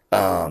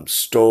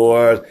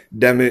stores,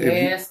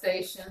 gas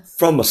stations.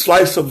 From a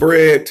slice of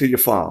bread to your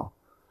phone,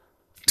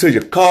 to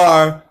your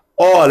car,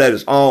 all that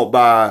is owned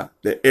by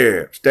the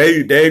Arabs.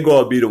 They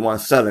gonna be the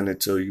ones selling it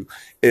to you.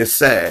 It's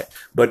sad,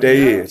 but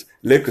they is.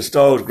 Liquor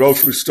stores,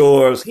 grocery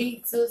stores,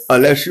 pizzas.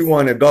 Unless you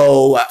want to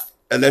go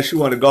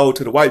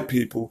to the white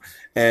people,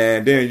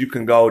 and then you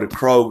can go to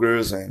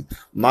Kroger's and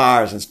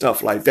Myers and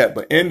stuff like that.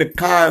 But in the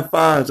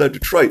confines of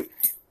Detroit,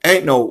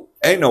 ain't no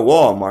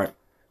Walmart.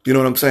 You know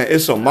what I'm saying?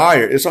 It's a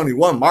Meijer. It's only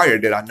one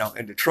Meijer that I know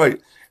in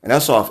Detroit, and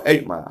that's off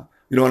 8 Mile.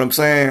 You know what I'm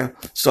saying?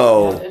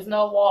 So there's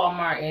no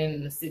Walmart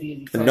in the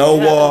city of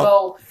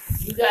Detroit.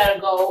 You gotta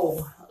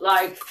go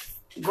like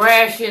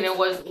Gratiot and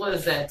what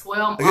is that?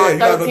 12,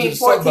 13,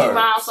 14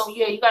 miles. So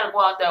yeah, you gotta go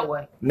out that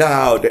way.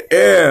 Now the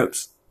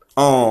Arabs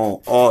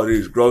own all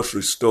these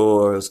grocery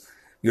stores.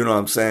 You know what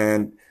I'm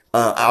saying?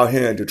 Out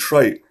here in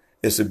Detroit,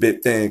 it's a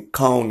big thing.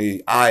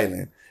 Coney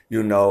Island. I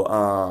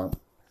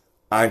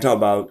ain't talking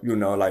about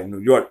like New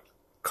York,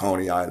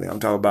 Coney Island. I'm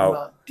talking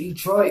about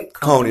Detroit,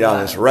 Coney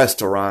Island's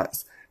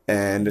restaurants.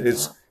 And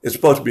it's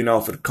supposed to be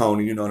known for the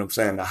Coney, you know what I'm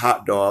saying, the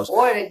hot dogs.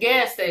 Or the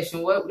gas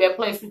station, that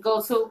place we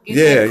go to.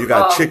 You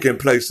got chicken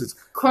places.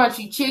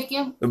 Crunchy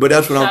chicken. But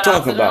that's what I'm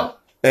talking about.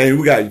 And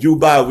we got You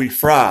Buy, We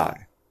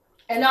Fry.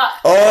 And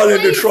all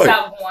in Detroit.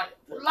 A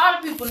lot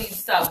of people need to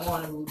stop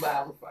going to You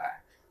Buy, We Fry.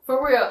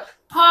 For real.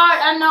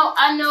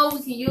 I know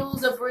we can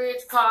use a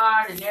bridge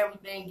card and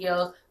everything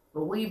else,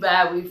 but We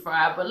Buy, We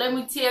Fry. But let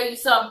me tell you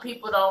something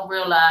people don't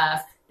realize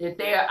that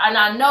and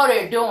I know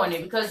they're doing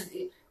it because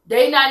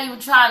they're not even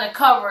trying to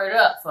cover it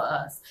up for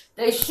us.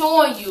 They're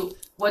showing you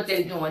what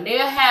they're doing.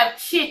 They'll have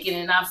chicken,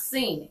 and I've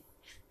seen it.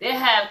 They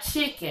have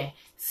chicken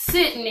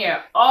sitting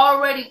there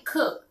already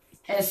cooked.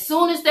 As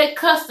soon as that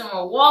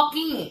customer walk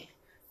in,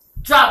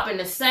 dropping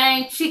the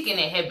same chicken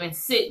that had been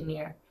sitting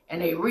there,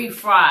 and they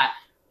refried.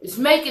 It's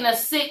making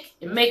us sick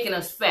and making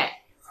us fat.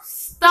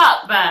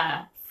 Stop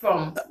buying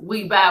from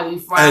We Buy, We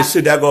Fry. And see,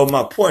 that goes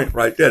my point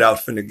right there that I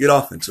was finna get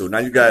off into. Now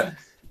you got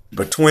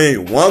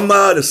between 1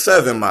 mile to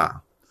 7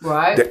 mile.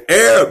 Right. The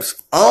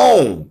Arabs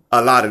own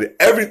a lot of it.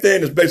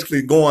 Everything that's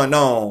basically going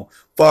on,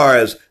 far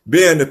as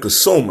being the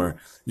consumer.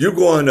 You're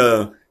going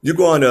to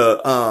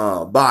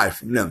buy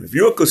from them. If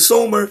you're a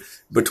consumer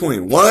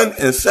between 1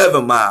 and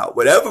 7 mile,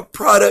 whatever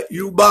product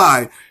you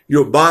buy,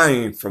 you're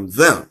buying from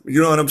them.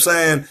 You know what I'm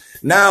saying?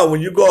 Now,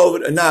 when you go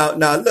over now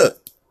look,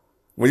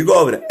 when you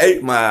go over to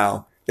 8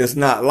 mile, it's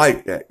not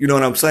like that. You know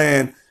what I'm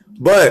saying?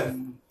 But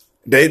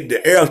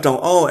the Arabs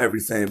don't own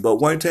everything.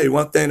 But I tell you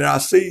one thing that I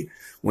see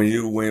when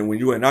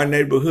you in our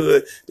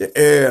neighborhood, the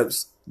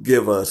Arabs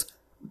give us,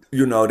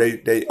 you know,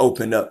 they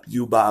open up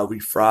You Buy We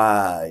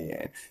Fry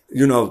and,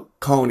 you know,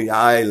 Coney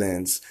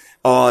Islands,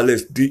 all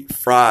this deep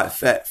fried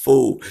fat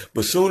food.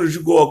 But soon as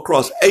you go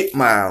across 8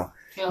 mile,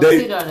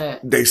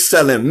 they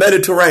selling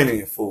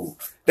Mediterranean food.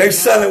 They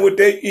selling what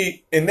they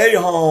eat in their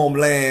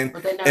homeland.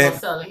 But they're not going to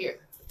sell it here.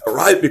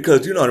 Right,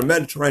 because, you know, the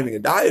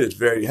Mediterranean diet is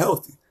very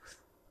healthy.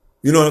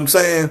 You know what I'm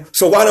saying?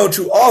 So why don't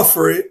you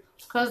offer it?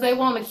 Because they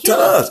want to kill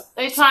us.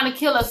 They're trying to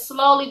kill us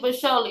slowly but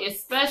surely,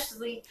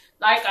 especially,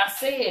 like I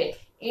said,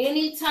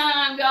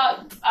 anytime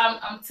y'all,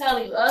 I'm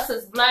telling you, us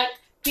as black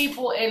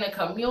people in the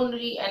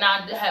community, and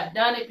I have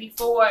done it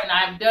before, and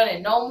I've done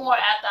it no more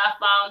after I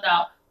found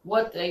out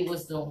what they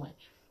was doing.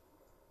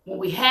 When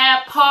we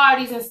have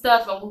parties and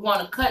stuff and we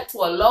want to cut to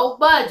a low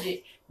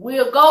budget,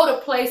 we'll go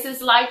to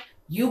places like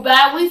You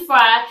Buy We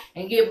Fry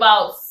and get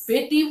about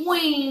 50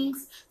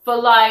 wings for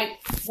like,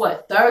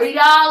 what, $30?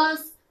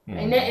 Mm-hmm.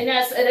 And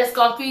that's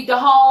gonna feed the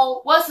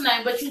whole what's the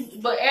name?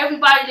 But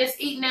everybody that's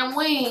eating them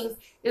wings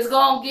is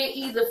gonna get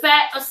either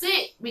fat or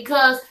sick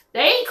because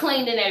they ain't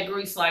cleaning that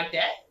grease like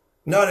that.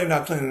 No, they're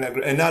not cleaning that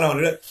grease. And not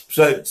only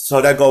that,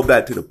 so that goes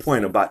back to the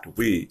point about the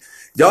weed.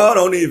 Y'all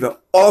don't even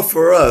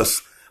offer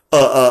us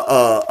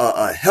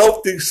a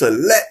healthy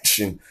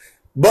selection,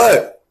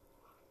 but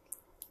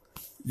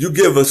you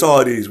give us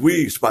all these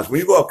weed spots. When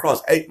you go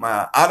across 8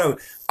 mile,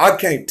 I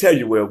can't tell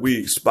you where a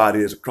weed spot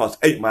is across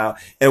 8 mile,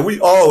 and we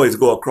always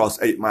go across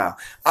 8 mile.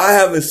 I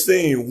haven't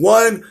seen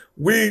one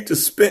weed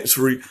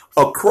dispensary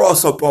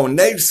across up on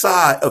their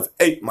side of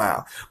 8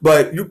 mile,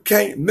 but you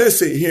can't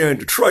miss it here in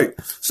Detroit.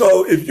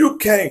 So if you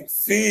can't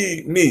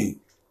feed me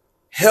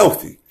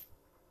healthy,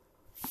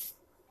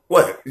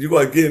 what, you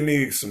gonna give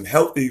me some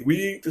healthy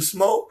weed to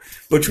smoke,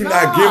 but you're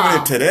not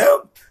giving it to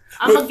them?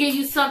 I'm going to give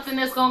you something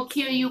that's going to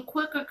kill you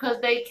quicker because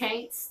they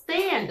can't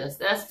stand us.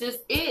 That's just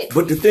it.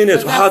 But the thing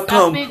is, how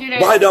come,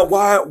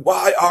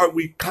 why aren't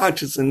we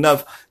conscious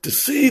enough to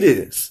see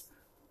this?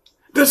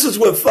 This is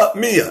what fucked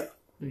me up.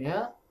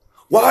 Yeah.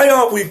 Why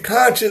aren't we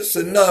conscious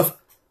enough?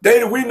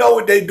 We know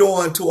what they're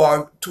doing to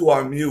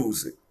our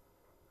music.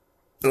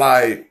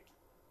 Like,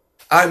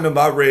 I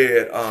remember I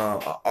read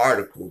an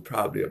article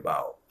probably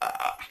about,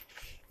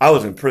 I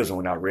was in prison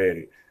when I read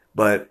it.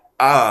 But,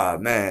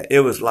 man, it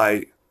was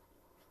like,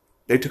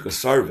 they took a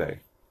survey,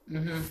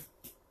 mm-hmm.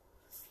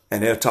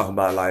 and they're talking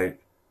about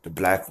like the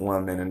black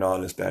woman and all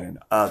this, that, and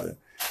the other.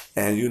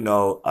 And you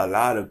know, a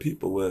lot of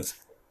people was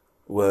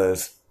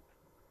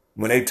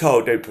when they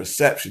told their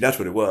perception, that's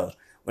what it was.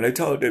 When they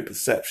told their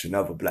perception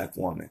of a black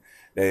woman,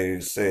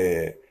 they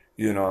said,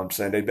 you know what I'm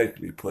saying, they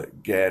basically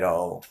put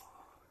ghetto,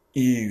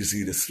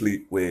 easy to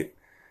sleep with.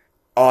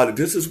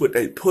 This is what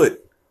they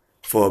put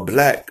for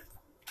black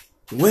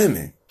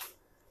women.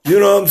 You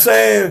know what I'm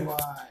saying?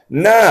 Right.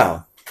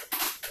 Now,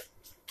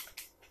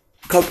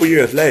 couple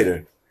years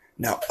later,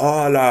 now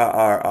all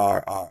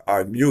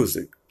our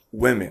music,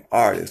 women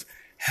artists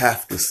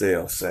have to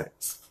sell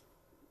sex.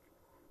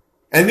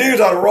 And these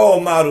are the role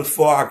models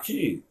for our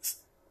kids.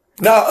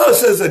 Now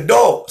us as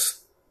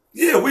adults,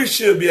 yeah, we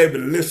should be able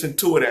to listen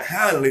to it and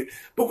handle it,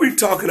 but we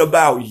talking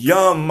about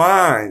young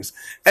minds.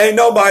 Ain't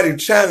nobody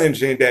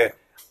challenging that.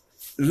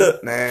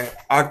 Look, man,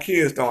 our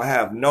kids don't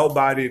have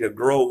nobody to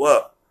grow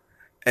up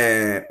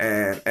and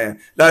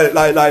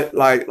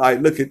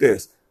like look at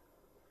this.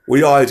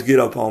 We always get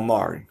up on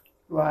Mari.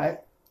 Right.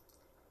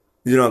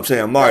 You know what I'm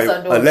saying? Mari,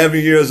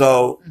 11 years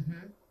old.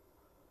 Mm-hmm.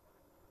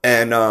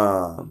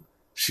 And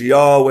she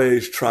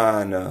always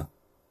trying to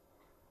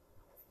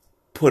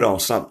put on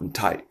something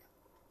tight.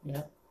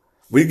 Yeah.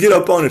 We get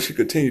up on her, she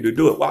continue to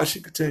do it. Why is she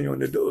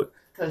continuing to do it?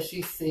 Because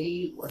she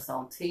see what's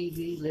on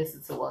TV,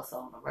 listen to what's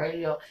on the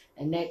radio,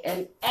 and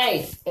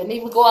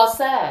even go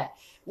outside.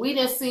 We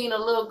done seen a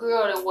little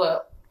girl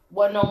that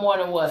wasn't no more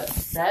than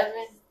 7,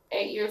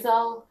 8 years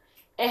old.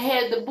 And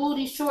had the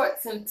booty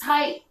shorts and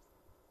tight.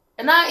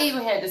 And I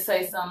even had to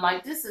say something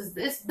like,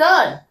 it's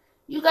done.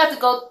 You got to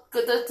go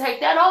to take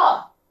that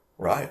off.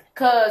 Right.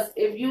 Because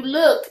if you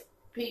look,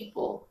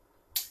 people,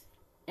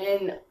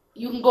 and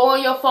you can go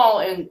on your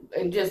phone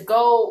and just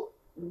go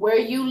where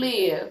you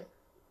live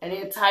and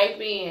then type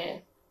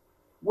in,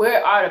 where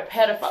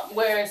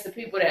is the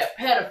people that are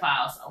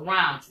pedophiles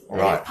around you?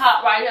 And it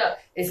pop right up.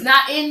 It's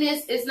not in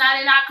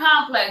our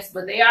complex,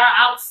 but they are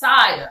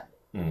outside of it.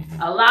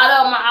 Mm-hmm. A lot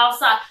of them are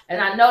outside,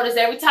 and I notice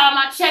every time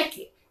I check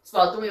it, it's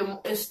about 3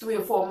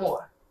 or 4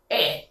 more.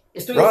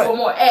 It's 3 or 4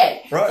 more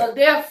added. Right. So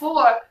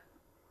therefore,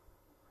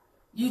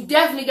 you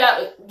definitely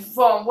got,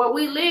 from where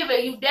we live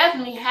at, you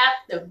definitely have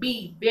to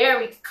be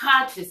very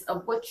conscious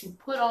of what you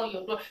put on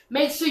your door.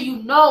 Make sure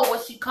you know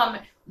what you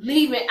coming,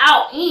 leaving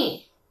out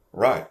in.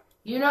 Right.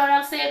 You know what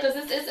I'm saying?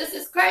 Because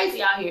it's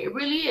crazy out here. It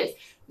really is.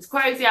 It's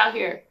crazy out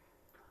here.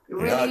 It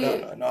really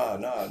is.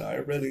 No.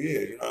 It really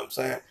is. You know what I'm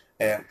saying?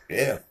 And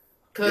yeah.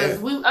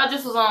 Because I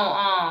just was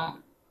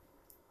on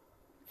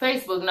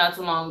Facebook not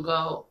too long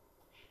ago,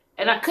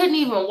 and I couldn't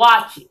even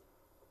watch it.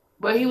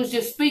 But he was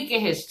just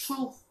speaking his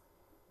truth,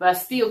 but I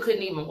still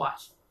couldn't even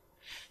watch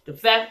it. The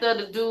fact of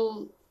the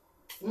dude,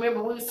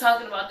 remember we was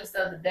talking about this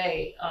the other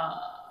day,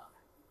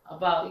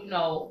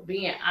 about,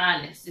 being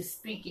honest, just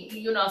speaking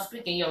your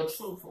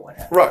truth or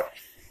whatever. Right.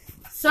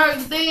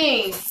 Certain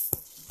things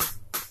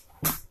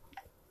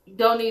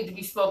don't need to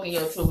be spoken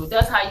your truth. If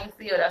that's how you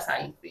feel, that's how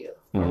you feel.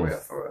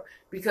 For real.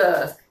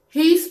 Because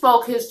he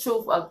spoke his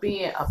truth of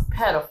being a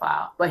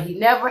pedophile, but he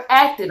never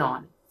acted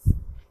on it.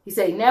 He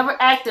said he never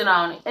acted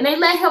on it. And they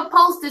let him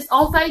post this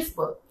on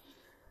Facebook.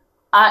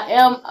 I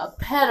am a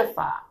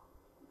pedophile,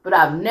 but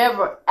I've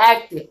never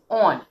acted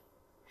on it.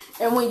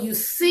 And when you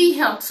see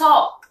him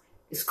talk,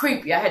 it's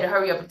creepy. I had to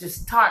hurry up and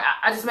just turn.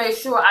 I just made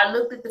sure I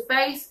looked at the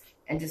face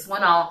and just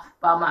went on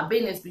about my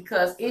business,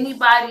 because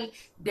anybody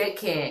that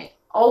can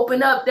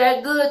open up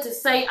that good to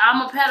say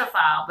I'm a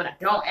pedophile, but I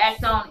don't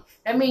act on it,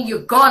 that means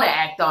you're going to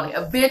act on it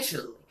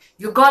eventually.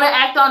 You're going to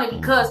act on it,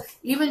 because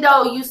even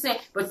though you say,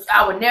 but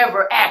I would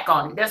never act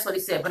on it. That's what he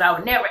said, but I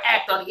would never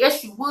act on it.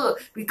 Yes, you would,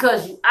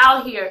 because you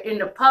out here in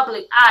the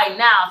public eye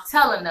now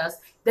telling us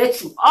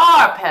that you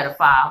are a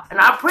pedophile. And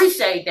I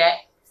appreciate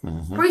that.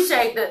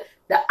 Appreciate the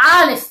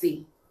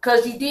honesty,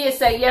 because you did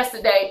say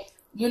yesterday,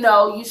 you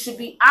should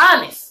be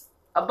honest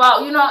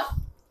about,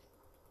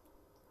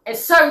 and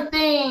certain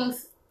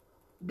things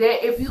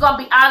that if you're going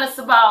to be honest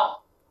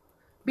about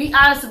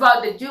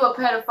that you're a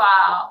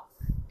pedophile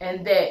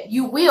and that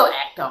you will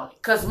act on it.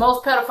 Because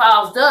most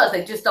pedophiles does.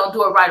 They just don't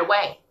do it right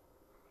away.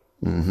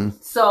 Mm-hmm.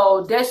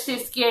 So that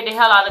shit scared the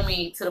hell out of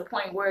me to the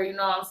point where,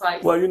 I was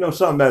like, well,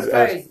 something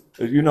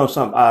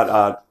something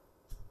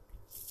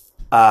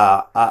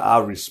I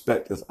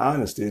respect his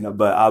honesty,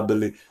 but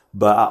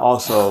I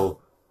also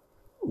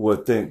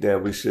would think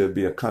that we should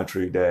be a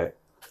country that,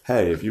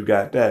 hey, if you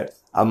got that,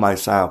 I might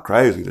sound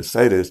crazy to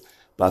say this,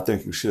 but I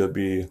think you should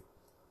be,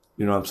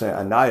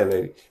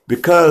 annihilated.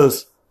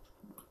 Because,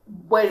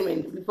 wait a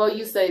minute, before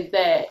you say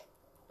that,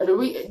 I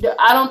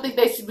don't think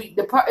they should be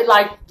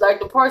like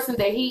the person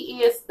that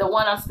he is, the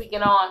one I'm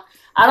speaking on.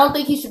 I don't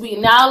think he should be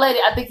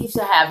annihilated. I think he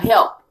should have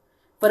help.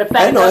 For the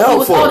fact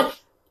that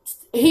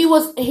he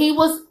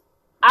was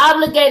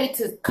obligated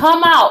to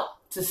come out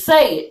to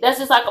say it. That's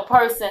just like a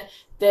person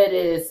that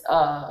is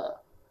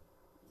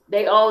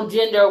their own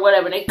gender or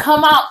whatever. They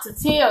come out to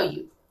tell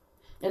you.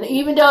 And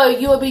even though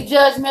you would be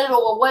judgmental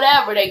or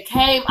whatever, they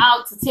came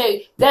out to tell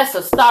you. That's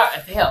a start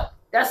of help.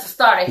 That's a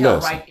start of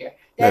help right there.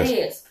 That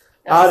is.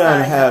 I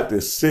done have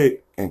to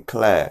sit in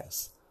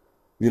class.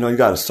 You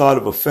got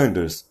assaultive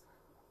offenders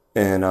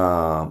in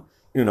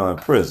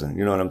prison.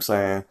 You know what I'm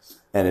saying?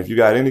 And if you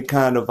got any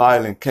kind of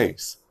violent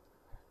case,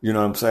 you know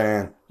what I'm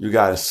saying, you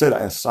got to sit.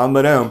 And some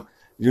of them,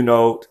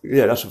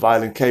 that's a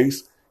violent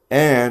case.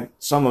 And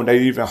some of them,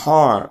 they even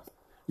harm,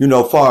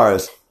 far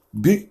as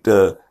beat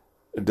the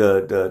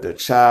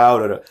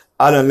child.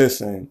 I done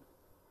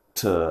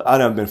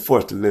been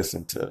forced to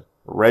listen to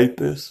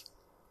rapists,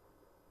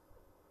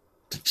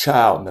 to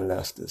child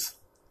molesters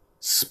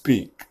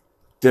speak.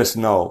 There's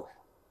no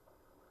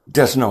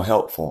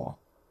help for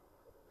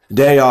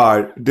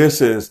them.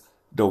 This is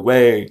the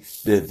way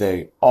that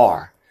they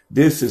are.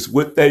 This is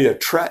what they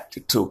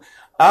attracted to.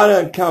 I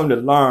done come to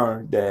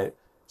learn that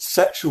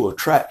sexual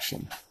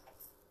attraction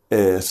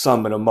is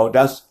some of the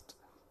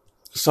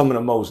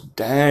most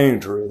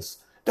dangerous.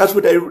 That's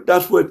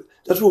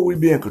what we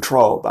being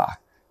controlled by.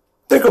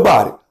 Think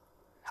about it.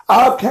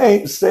 I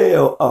can't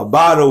sell a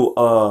bottle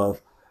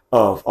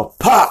of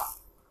pop.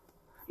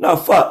 Now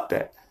fuck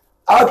that.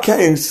 I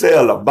can't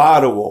sell a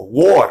bottle of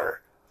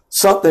water,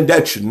 something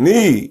that you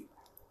need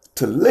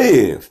to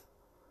live,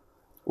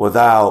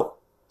 without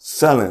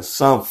selling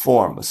some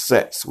form of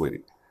sex with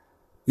it.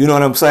 You know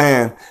what I'm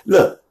saying?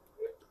 Look,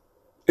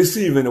 it's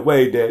even the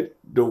way that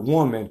the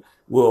woman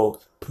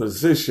will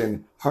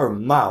position her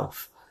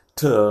mouth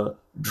to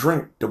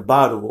drink the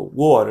bottle of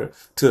water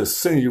to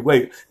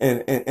insinuate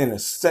in a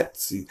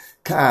sexy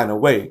kind of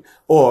way.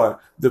 Or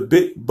the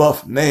big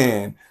buff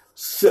man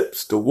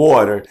sips the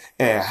water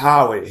and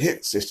how it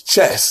hits his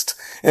chest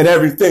and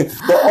everything.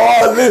 But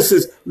all this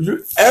is,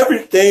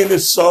 everything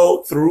is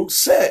sold through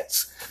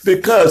sex,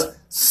 because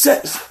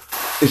sex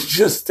is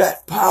just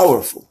that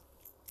powerful.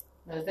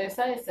 As they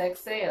say, sex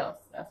sells.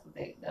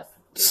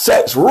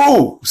 Sex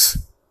rules.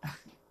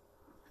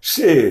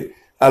 Shit.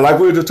 Like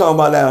we were just talking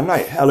about last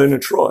night, Helen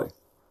and Troy.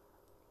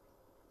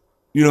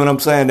 You know what I'm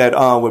saying? That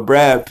with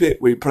Brad Pitt,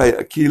 we played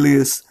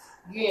Achilles,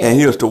 and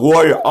he was the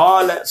warrior.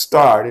 All that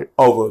started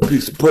over a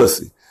piece of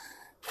pussy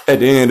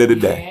at the end of the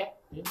day.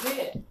 Yeah, it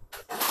did.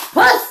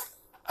 Puss!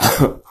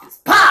 It's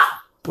pop!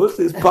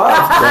 Pussy is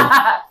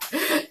pop.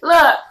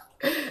 Look,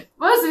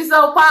 Pussy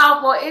so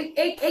powerful,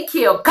 it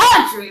killed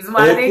countries,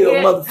 my nigga. It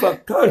killed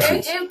motherfucking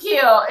countries.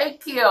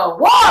 It killed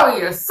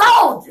warriors,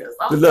 soldiers.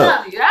 I'm Look.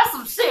 telling you, that's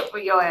some shit for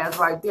your ass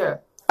right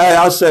there. Hey,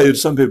 I'll say to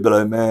some people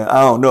like, man,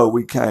 I don't know if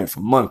we came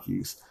from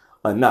monkeys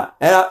or not.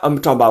 And I'm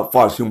talking about as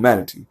far as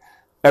humanity,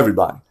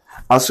 everybody.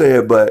 I say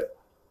it, but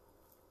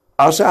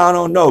I say I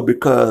don't know,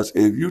 because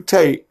if you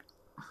take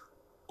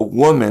a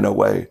woman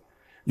away,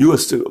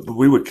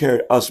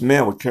 us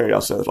men would carry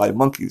ourselves like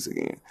monkeys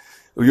again.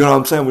 You know what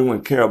I'm saying? We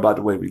wouldn't care about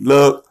the way we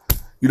look.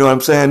 You know what I'm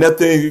saying? That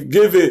thing,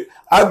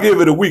 I'll give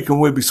it a week and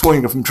we'll be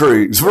swinging from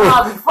trees.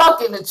 I'll be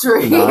fucking the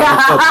tree. No,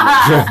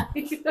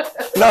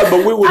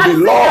 but we would be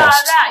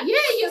lost. Yeah,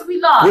 you'd be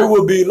lost. We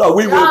would be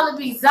lost. Y'all would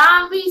be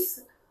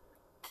zombies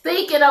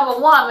thinking of a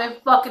woman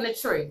fucking a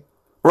tree.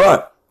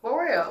 Right.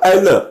 For real. Hey,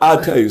 look,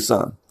 I'll tell you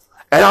something.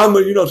 And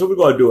so we're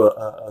going to do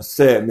a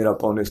segment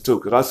up on this too,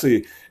 because I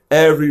see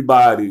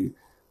everybody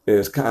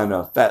is kind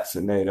of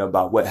fascinated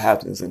about what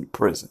happens in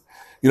prison.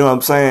 You know what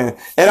I'm saying?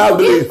 And I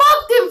believe get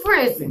fucked in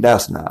prison.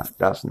 That's not.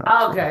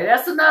 Okay,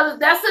 that's another.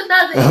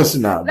 That's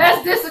not.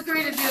 Let's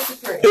disagree to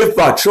disagree. If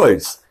by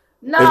choice.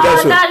 No,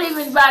 not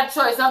even by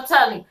choice. I'm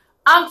telling you.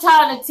 I'm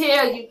trying to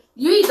tell you.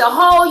 You either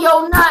hold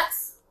your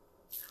nuts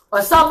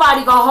or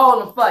somebody gonna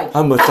hold them for you.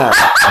 How much time?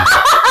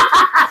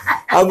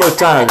 How much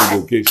time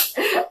you do, Keisha?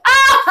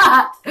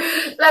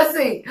 Let's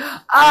see.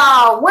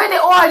 When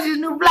the Orange is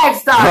New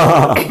Black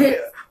started.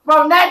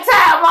 From that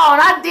time on,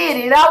 I did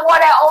it. I wore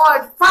that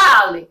orange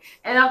proudly.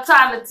 And I'm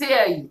trying to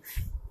tell you,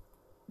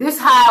 this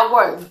how it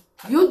works.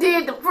 You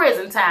did the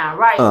prison time,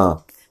 right?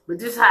 But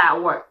this how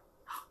it works.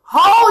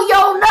 Hold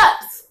your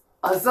nuts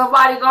or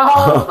somebody gonna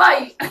hold them for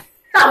you.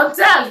 I'm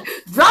telling you,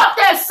 drop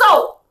that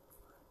soap.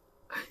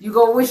 You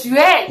gonna wish you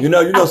had it. You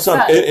know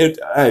something.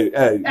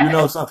 Hey, you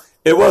know something.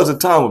 It was a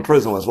time when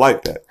prison was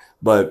like that.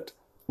 But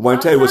the only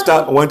thing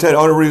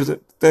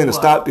to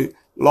stop the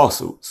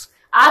lawsuits.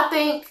 I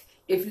think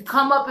if you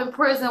come up in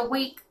prison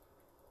weak,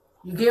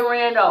 you get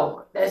ran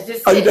over. That's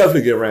just you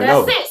definitely get ran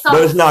over. That's it. So,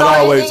 but it's not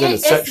always in a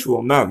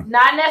sexual manner.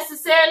 Not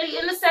necessarily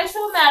in a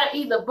sexual manner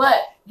either, but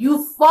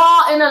you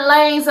fall in the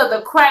lanes of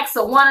the cracks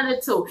of one of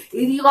the two.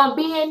 Either you're going to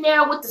be in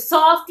there with the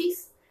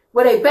softies,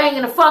 where they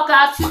banging the fuck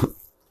out you,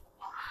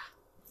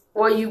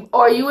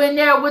 or you in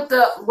there with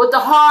the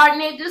hard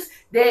niggas.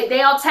 They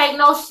don't take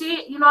no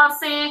shit. You know what I'm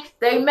saying?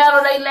 They metal,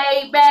 they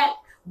laid back.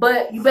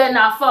 But you better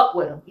not fuck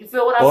with them. You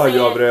feel what I'm saying?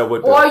 You over there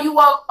with you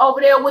over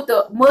there with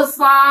the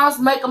Muslims,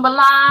 make them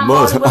alarm, you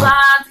know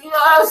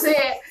what I'm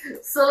saying?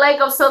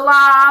 Salaikum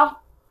salam.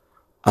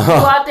 You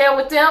out there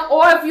with them.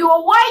 Or if you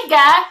a white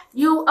guy,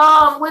 you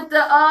with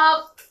the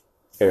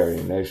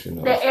Aryan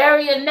Nation. The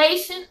Aryan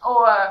Nation,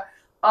 or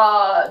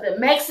the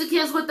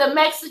Mexicans with the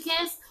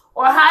Mexicans,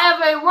 or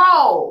however they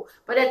roll.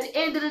 But at the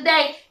end of the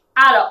day,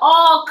 out of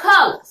all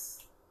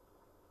colors,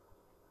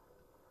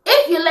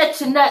 if you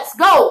let your nuts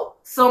go,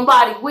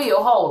 somebody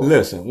will hold.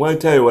 Listen, let me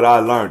tell you what I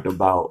learned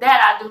about.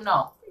 That I do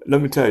know.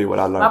 Let me tell you what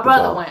I learned about. My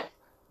brother went.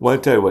 Let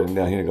me tell you what.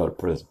 Now he didn't go to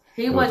prison.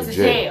 He went to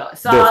jail.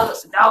 So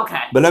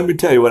okay. But let me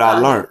tell you what I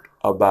learned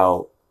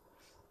about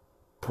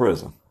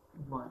prison.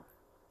 What?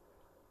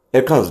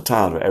 It comes a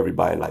time where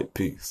everybody like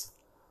peace,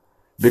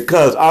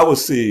 because I would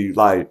see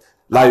like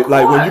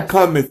when you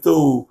coming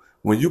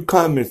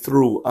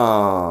through.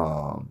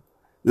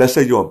 Let's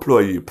say you're an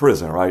employee of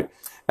prison, right?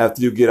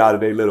 After you get out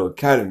of their little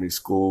academy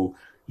school,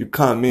 you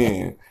come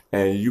in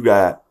and you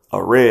got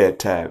a red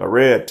tag. A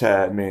red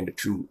tag means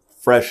that you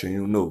fresh and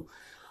you new.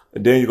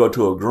 And then you go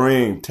to a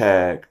green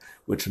tag,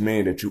 which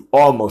means that you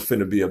almost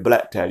finna be a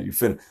black tag.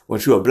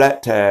 Once you're a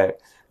black tag,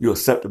 you're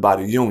accepted by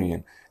the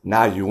union.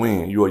 Now you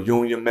in. You're a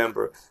union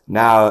member.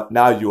 Now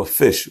you're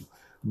official.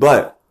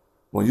 But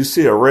when you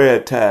see a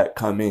red tag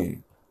come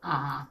in,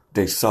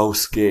 they so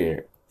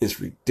scared. It's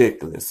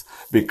ridiculous,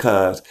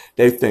 because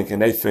they thinking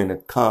they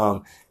finna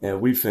come and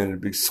we finna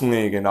be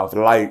swinging off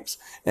lights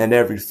and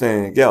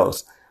everything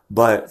else.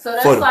 But for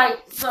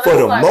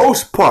the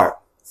most part.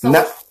 So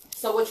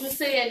what you're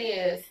saying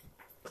is,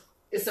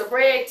 it's a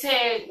red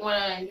tag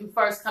when you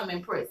first come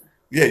in prison.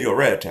 Yeah, you're a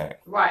red tag.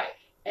 Right.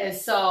 And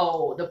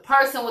so the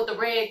person with the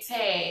red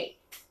tag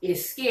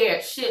is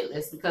scared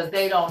shitless because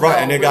they don't know. Right,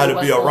 and they got to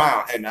be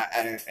around. On.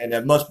 And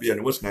that must be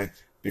in what's name,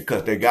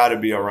 because they got to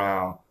be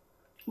around.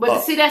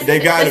 But see, that's they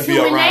got to be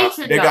around.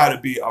 Nature, they got to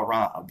be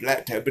around a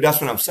black tag. But that's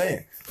what I'm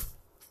saying.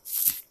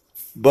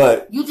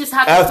 But you just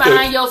have to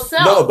find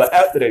yourself. No, but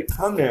after they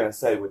come there and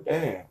say, "Well,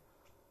 damn,"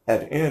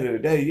 at the end of the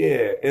day,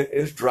 yeah,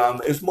 it's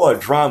drama. It's more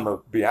drama,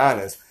 to be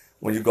honest,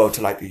 when you go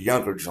to like the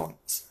younger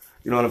joints.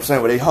 You know what I'm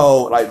saying? Where they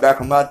hold, like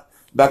back in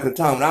the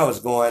time when I was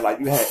going, like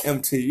you had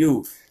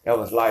MTU that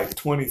was like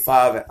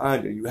 25 and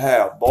under. You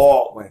had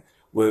Baldwin,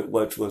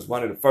 which was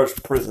one of the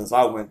first prisons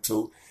I went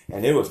to.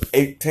 And it was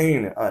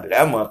 18 and under.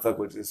 That motherfucker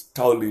was just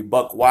totally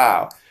buck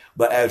wild.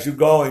 But as you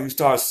go and you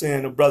start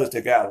seeing the brothers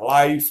that got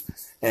life,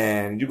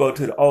 and you go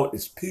to the old,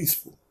 it's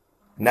peaceful.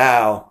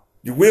 Now,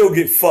 you will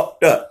get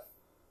fucked up,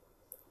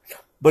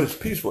 but it's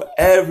peaceful.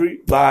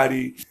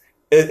 Everybody,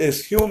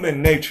 it's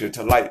human nature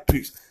to like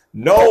peace.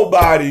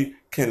 Nobody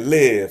can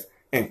live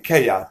and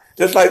chaos.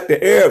 Just like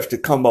the Arabs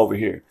that come over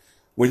here.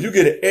 When you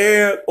get an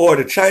Arab or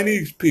the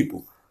Chinese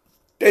people,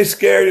 they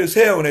scared as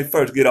hell when they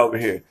first get over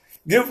here.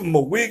 Give them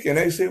a week and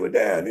they say, well,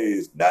 damn,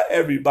 not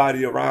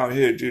everybody around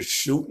here just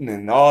shooting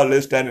and all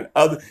this, that, and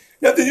other.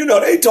 Nothing, you know,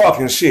 they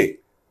talking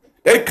shit.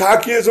 They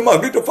cocky as a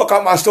mug. Get the fuck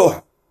out my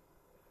store.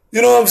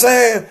 You know what I'm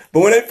saying? But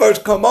when they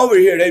first come over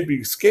here, they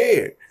be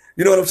scared.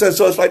 You know what I'm saying?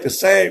 So it's like the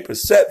same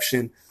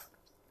perception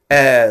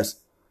as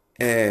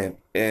in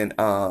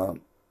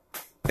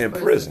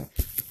prison.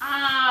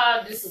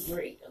 I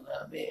disagree a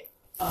little bit.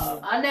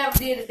 I never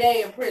did a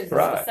day in prison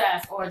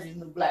besides Orange is the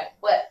New Black.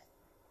 But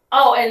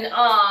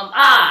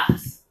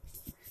Oz.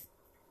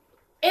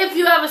 If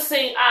you ever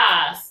seen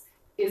Oz,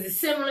 is it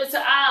similar to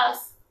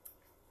Oz?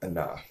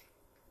 Nah.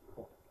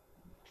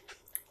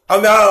 I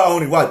mean, I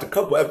only watched a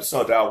couple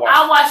episodes that I watched.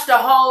 I watched the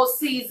whole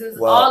seasons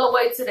all the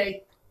way till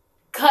they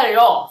cut it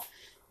off.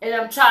 And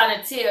I'm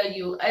trying to tell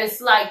you, it's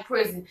like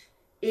prison.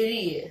 It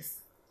is.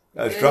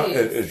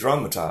 It's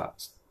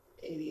dramatized.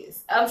 It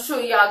is. I'm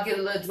sure y'all get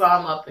a little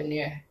drama up in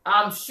there.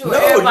 I'm sure. No,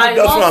 everybody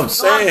that's wants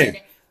what I'm saying.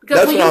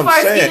 Because when you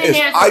first get in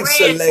there, it's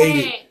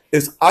isolated.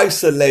 It's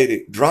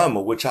isolated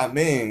drama, which I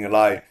mean,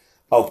 like,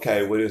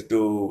 okay, well, this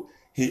dude,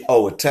 he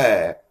owe a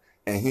tab.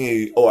 And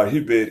he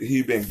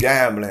been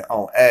gambling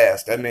on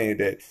ass. That means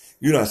that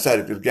you done sat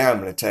at this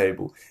gambling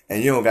table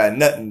and you don't got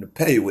nothing to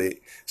pay with.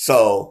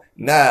 So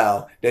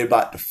now they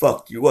about to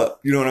fuck you up.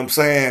 You know what I'm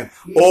saying?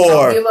 You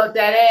gonna give up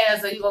that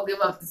ass or you gonna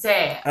give up the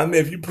tab? I mean,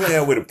 if you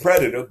playing with a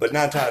predator, but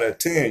 9 times out of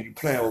 10, you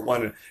playing with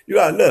one of you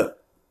gotta look.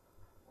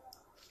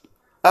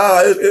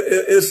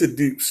 It's a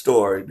deep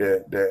story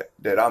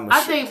that I'm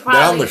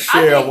gonna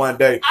share one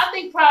day. I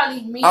think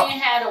probably men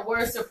had a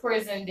worse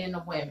prison than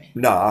the women.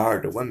 No, I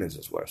heard the women's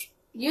is worse.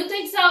 You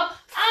think so? I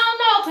don't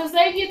know, because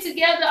they get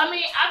together. I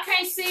mean, I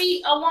can't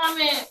see a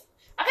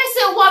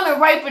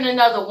woman raping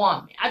another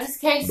woman. I just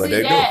can't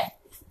see that.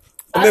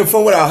 I mean,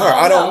 from what I heard,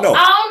 I don't know.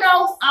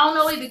 I don't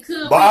know either.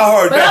 Could but I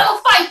heard that. I'm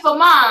gonna fight for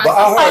mine. But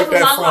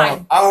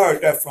I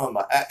heard that from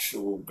an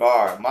actual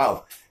guard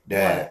mouth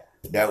that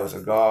was a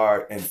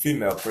guard in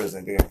female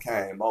prison, then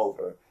came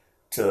over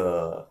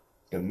to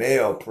the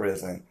male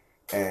prison,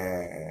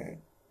 and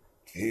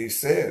he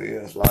said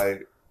it's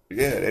like,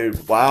 yeah, they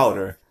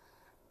wilder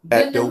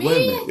at the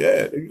women.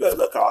 Yeah, you gotta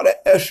look, all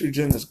that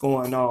estrogen is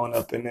going on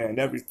up in there and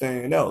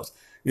everything else.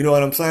 You know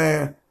what I'm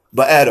saying?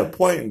 But at a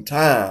point in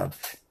time,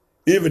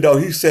 even though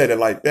he said it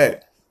like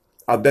that,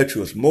 I bet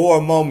you it's more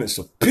moments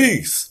of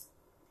peace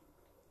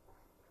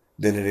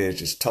than it is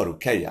just total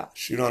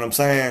chaos. You know what I'm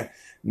saying?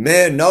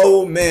 Man,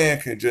 no man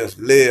can just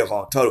live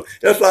on total.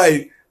 That's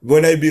like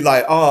when they be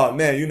like, oh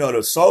man, you know,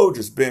 the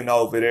soldiers been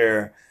over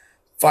there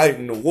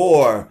fighting the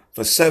war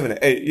for 7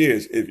 to 8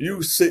 years. If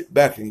you sit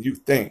back and you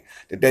think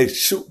that they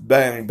shoot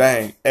bang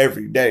bang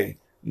every day,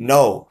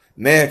 no,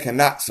 man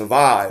cannot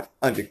survive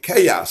under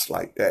chaos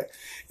like that.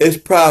 They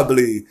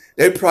probably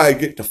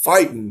get to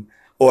fighting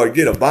or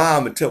get a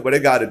bomb until where they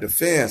got to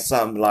defend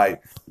something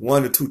like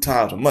 1 or 2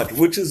 times a month,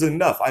 which is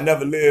enough. I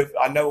never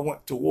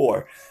went to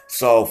war.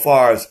 So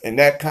far as in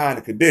that kind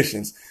of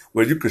conditions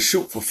where you could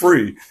shoot for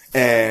free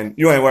and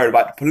you ain't worried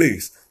about the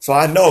police. So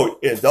I know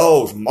in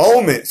those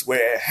moments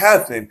where it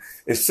happened,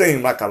 it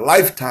seemed like a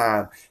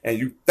lifetime and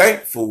you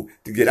thankful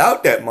to get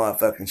out that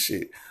motherfucking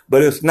shit.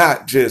 But it's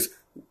not just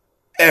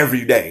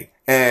every day.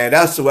 And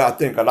that's the way I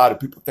think a lot of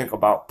people think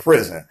about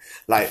prison.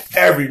 Like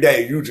every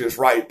day you just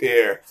right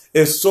there.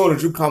 As soon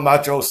as you come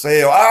out your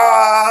cell,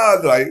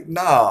 like,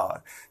 nah,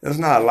 it's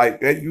not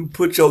like that. You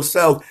put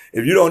yourself,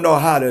 if you don't know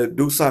how to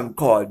do something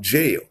called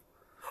jail,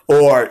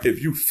 or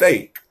if you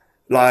fake,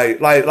 like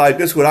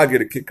this is what I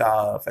get a kick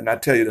out of, and I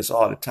tell you this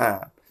all the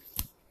time.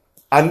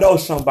 I know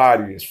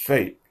somebody is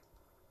fake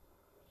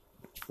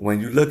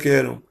when you look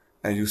at them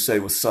and you say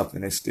what's up,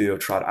 and they still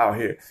try to out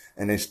here,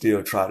 and they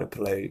still try to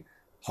play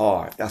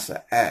hard. That's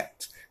an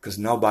act, because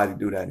nobody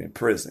do that in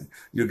prison.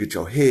 You get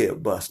your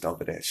head bust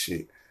over that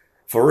shit.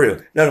 For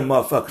real. Let a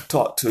motherfucker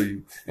talk to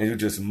you and you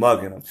just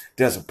mugging them.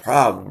 There's a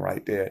problem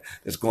right there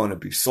that's going to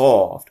be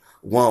solved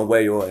one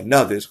way or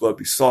another. It's going to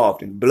be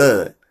solved in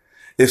blood.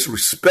 It's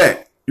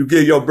respect. You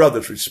give your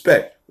brothers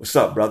respect. What's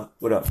up, brother?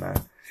 What up,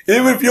 man?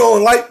 Even if you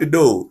don't like the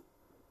dude,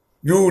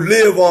 you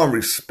live on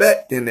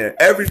respect in there.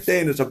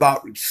 Everything is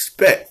about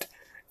respect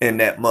in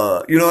that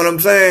mug. You know what I'm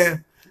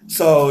saying?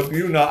 So,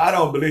 you know, I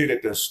don't believe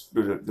that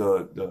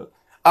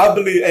I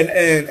believe,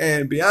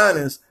 and be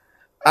honest,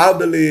 I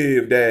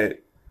believe that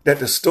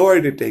the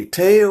story that they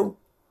tell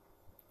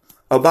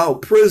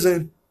about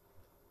prison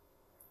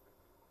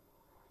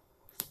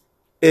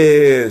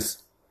is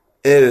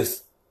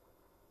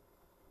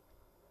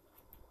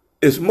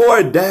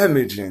more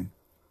damaging,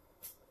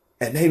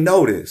 and they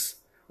know this.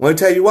 Want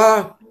to tell you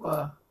why?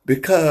 Why?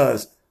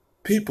 Because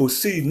people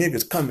see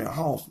niggas coming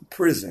home from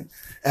prison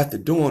after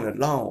doing a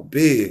long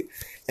bid,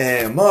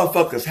 and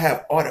motherfuckers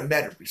have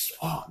automatic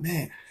oh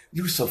man,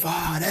 you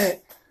survived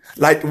that,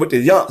 like with the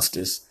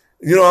youngsters.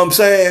 You know what I'm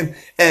saying?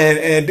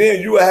 And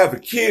then you have a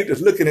kid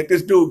that's looking at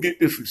this dude get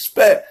this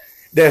respect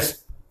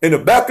that's in the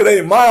back of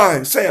their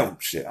mind saying,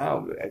 shit,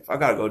 if I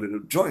gotta go to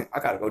the joint, I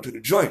gotta go to the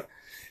joint.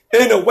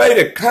 In a way,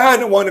 they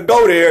kind of want to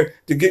go there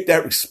to get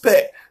that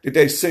respect that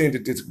they seen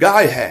that this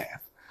guy have.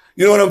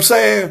 You know what I'm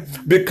saying?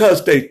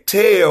 Because they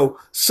tell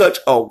such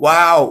a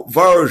wild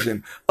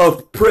version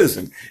of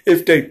prison.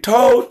 If they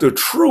told the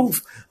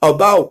truth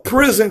about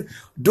prison,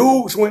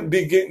 dudes wouldn't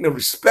be getting the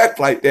respect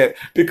like that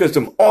because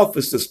them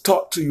officers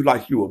talk to you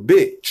like you a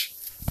bitch.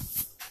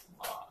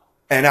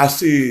 And I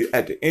see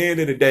at the end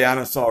of the day, I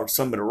done saw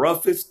some of the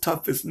roughest,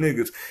 toughest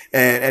niggas.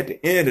 And at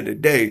the end of the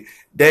day,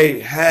 they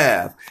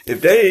have,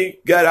 if they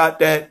got out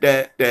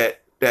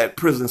that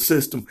prison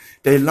system,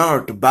 they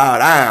learned to bow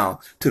down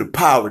to the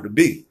power to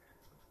be.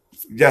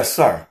 Yes,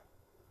 sir.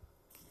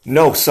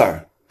 No,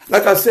 sir.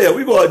 Like I said,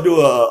 we're going to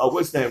do a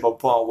what's name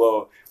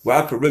upon where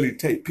I could really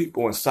take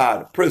people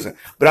inside of prison.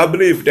 But I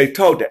believe if they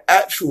told the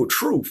actual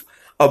truth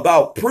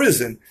about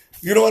prison,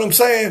 you know what I'm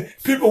saying?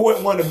 People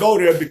wouldn't want to go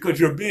there because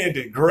you're being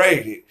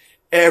degraded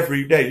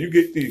every day. You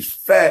get these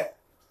fat,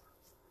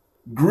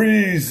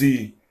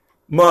 greasy,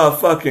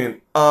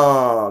 motherfucking,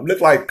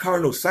 look like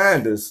Colonel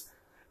Sanders.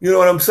 You know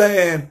what I'm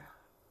saying?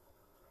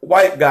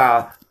 White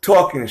guy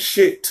talking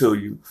shit to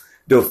you.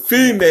 The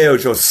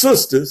females, your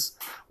sisters,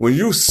 when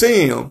you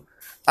see them,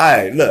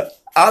 look,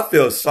 I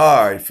feel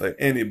sorry for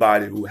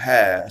anybody who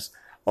has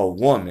a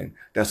woman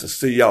that's a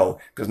CO,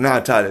 because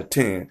 9 out of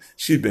 10,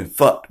 she's been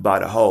fucked by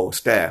the whole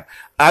staff.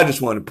 I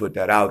just want to put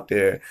that out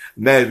there.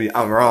 Maybe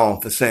I'm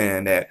wrong for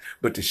saying that,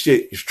 but the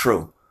shit is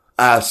true.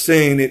 I've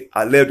seen it.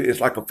 I lived it.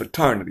 It's like a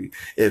fraternity.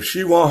 If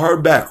she want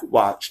her back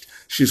watched,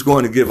 she's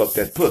going to give up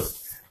that pussy.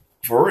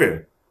 For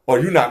real. Or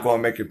you're not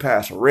going to make it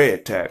past a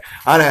red tag.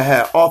 I done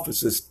had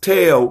officers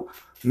tell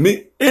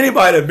me,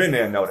 anybody that been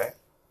there know that.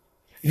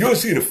 You'll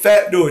see the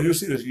fat dude, you'll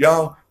see this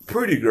young,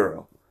 pretty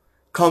girl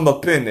come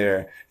up in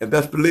there, and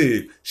best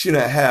believe she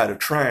done had a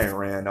train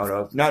ran on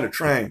her. Not a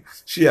train.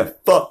 She had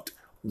fucked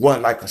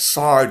one like a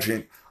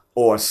sergeant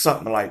or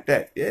something like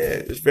that. Yeah,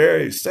 it's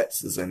very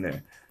sexist in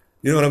there.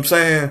 You know what I'm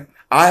saying?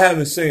 I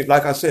haven't seen,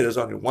 like I said, there's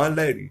only one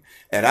lady,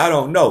 and I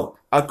don't know.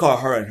 I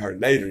caught her in her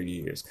later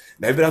years.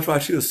 Maybe that's why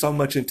she was so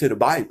much into the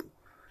Bible.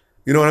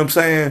 You know what I'm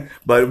saying?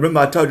 But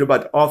remember I told you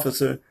about the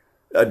officer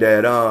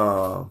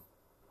that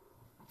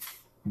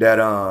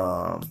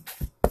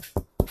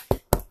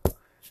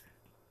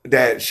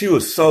she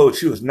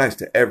was nice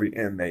to every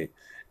inmate.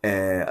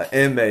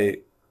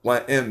 And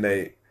one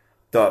inmate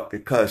thought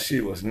because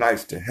she was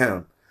nice to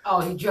him.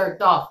 Oh, he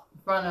jerked off in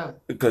front of her.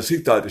 Because he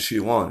thought that she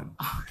wanted him.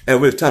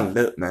 And we was telling him,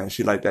 look, man,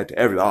 she like that to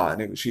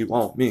nigga, she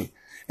want me.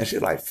 And she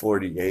like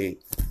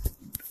 48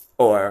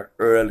 or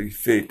early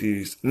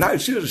 50s. Now,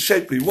 she was a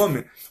shapely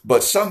woman,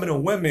 but some of the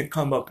women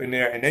come up in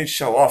there and they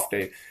show off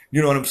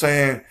you know what I'm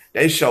saying?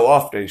 They show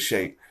off their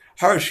shape.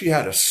 She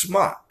had a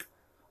smock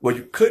where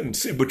you couldn't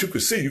see, but you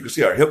could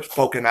see her hips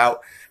poking out,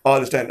 all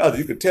this, that, and other.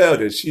 You could tell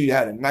that she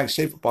had a nice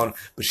shape upon her,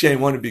 but she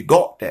ain't want to be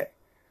gawked at.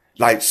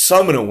 Like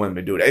some of the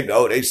women do.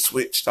 They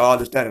switched all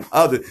this, that, and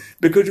other.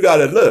 Because you got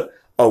to look,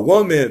 a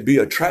woman be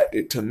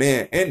attracted to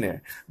men in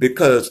there.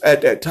 Because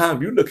at that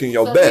time, you looking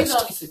your best. So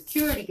these are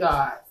security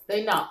guards.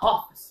 They not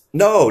officers.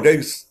 No,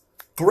 they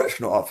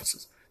correctional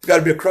officers. You got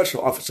to be a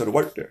correctional officer to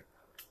work there.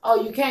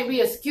 Oh, you can't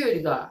be a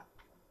security guard.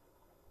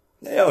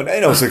 They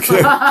no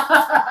security.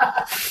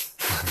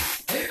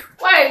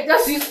 Wait,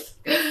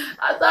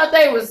 I thought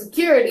they were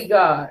security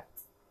guards.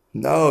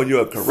 No,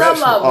 you're a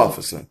correctional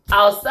officer.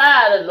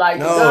 Outside of like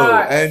no, the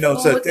guard. Ain't no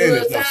such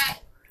thing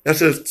as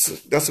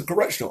that's a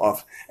correctional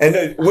officer. And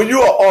then, when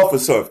you're an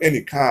officer of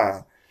any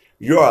kind,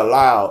 you're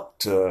allowed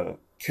to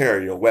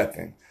carry a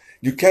weapon.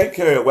 You can't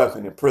carry a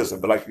weapon in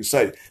prison, but like you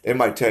say, they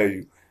might tell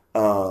you.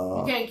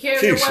 You can't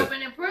carry a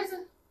weapon in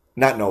prison?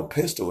 Not no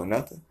pistol or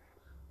nothing.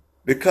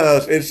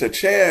 Because it's a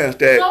chance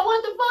that... So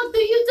what the fuck do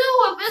you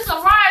do if it's a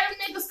riot?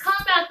 Them niggas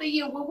come after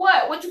you with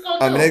what? What you gonna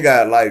do? I mean, they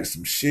got like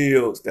some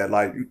shields that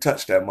like, you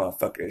touch that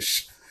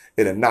motherfucker,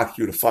 it'll knock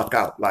you the fuck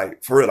out.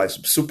 Like, for real, like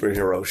some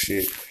superhero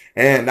shit.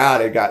 And now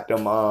they got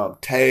them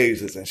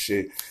tasers and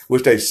shit,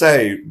 which they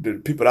say, the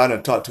people I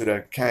done talked to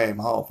that came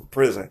home from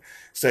prison,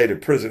 say the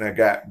prisoner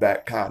got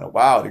back kind of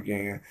wild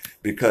again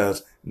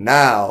because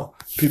now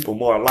people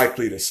more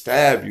likely to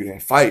stab you than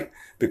fight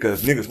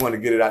because niggas want to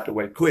get it out the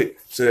way quick.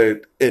 So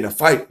that in a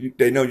fight,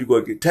 they know you're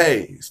going to get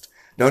tased.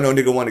 Don't know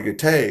nigga want to get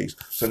tased.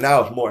 So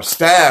now it's more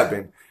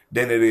stabbing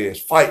than it is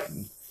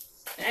fighting.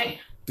 Damn.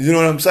 You know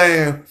what I'm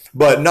saying?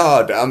 But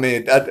no, I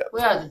mean...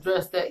 we have to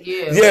address that,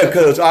 yeah. Yeah,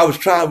 because what I was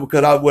trying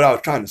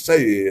to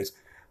say is,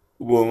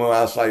 when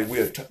I was like,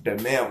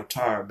 that man would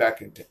turn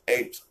back into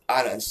apes,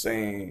 I done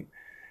seen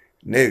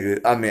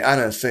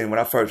when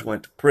I first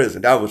went to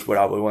prison, that was what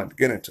I would want to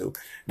get into.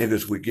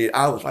 Niggas would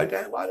I was like,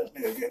 damn, why this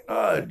nigga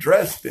get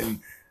dressed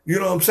and, you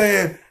know what I'm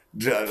saying?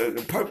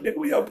 The perfect nigga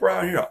we up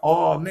around here,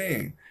 all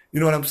men. You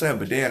know what I'm saying?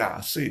 But then I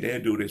see they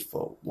do this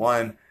for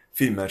one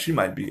female. She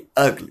might be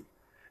ugly.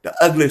 The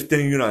ugliest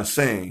thing you done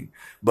seen.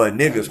 But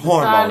niggas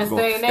hormones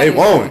going, they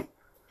want it.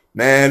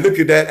 Man, look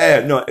at that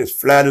ass. No, it's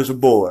flat as a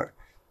board.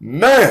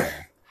 Man,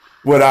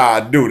 what I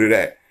do to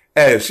that.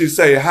 Hey, if she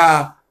say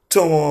hi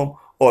to him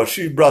or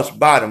she brush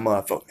by the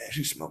motherfucker, man,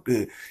 she smell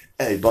good.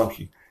 Hey,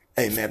 Bunky.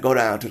 hey man, go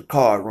down to the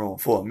card room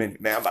for a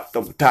minute, man. I'm about to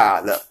throw my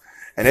towel up.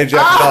 And they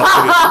jacking off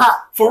to this.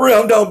 For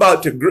real, I'm talking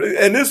about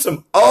and there's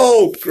some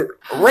old,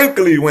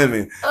 wrinkly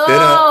women.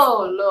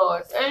 Oh,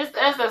 Lord. That's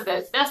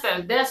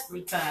a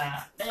desperate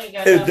time.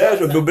 It's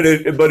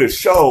desperate, but it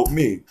showed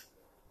me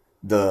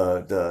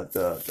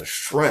the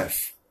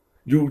strength.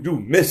 You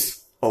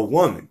miss a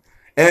woman.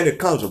 And it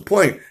comes a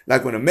point,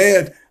 like when a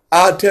man,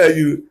 I'll tell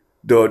you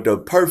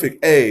the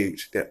perfect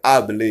age that I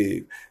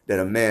believe that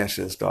a man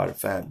should start a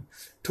family.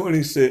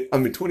 27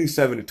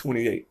 to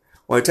 28.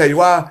 Want to tell you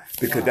why?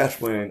 Because that's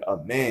when a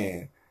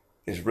man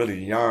is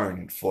really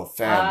yearning for a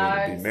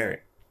family and be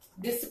married.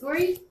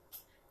 Disagree?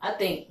 I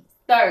think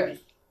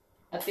 30.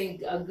 I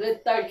think a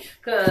good 30.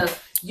 Because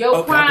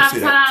your prime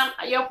time,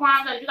 you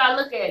gotta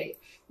look at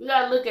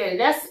it.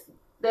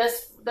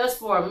 That's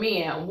for a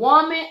man.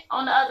 Woman,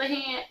 on the other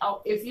hand,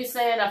 if you're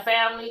saying a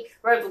family,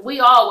 we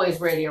always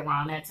ready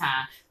around that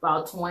time.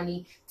 About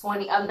 20,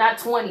 not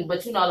 20,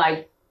 but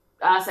like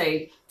I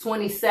say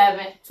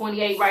 27,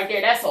 28 right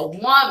there. That's a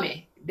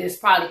woman. This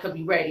probably could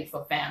be ready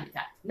for family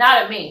time.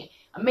 Not a man.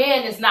 A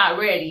man is not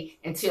ready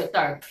until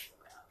 30.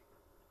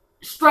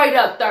 Straight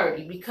up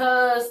 30.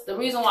 Because the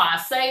reason why I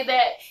say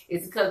that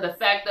is because the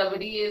fact of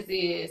it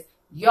is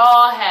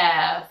y'all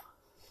have,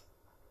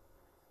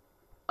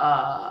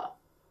 I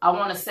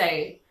want to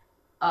say,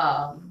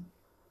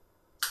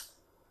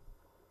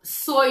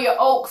 Sawyer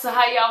Oaks, or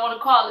how y'all want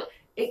to call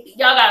it,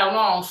 y'all got a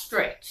long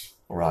stretch.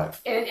 Right.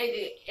 And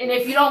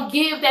if you don't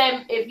give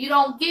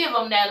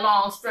them that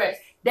long stretch,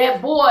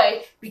 that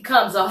boy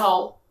becomes a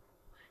hoe.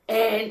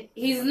 And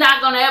he's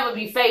not going to ever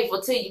be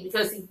faithful to you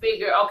because he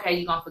figured, okay,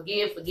 you're going to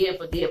forgive.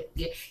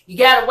 You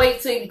got to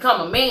wait till you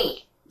become a man.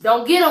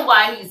 Don't get him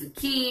while he's a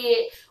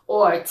kid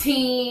or a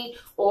teen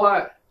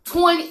or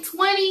 20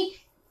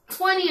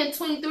 and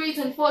 23,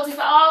 24, 25,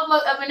 all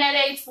up in that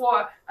age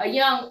for a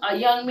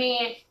young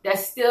man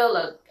that's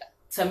still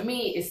to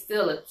me, is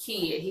still a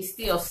kid. He's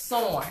still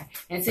soaring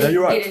until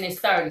you get in his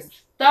 30s.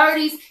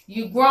 30s,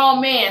 you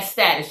grown man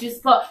status.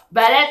 By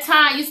that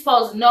time, you're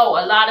supposed to know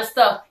a lot of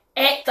stuff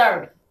at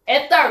 30.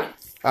 At 30.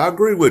 I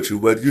agree with you,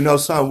 but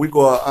something we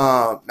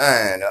go,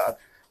 man, I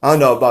don't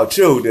know about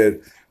you,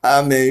 that,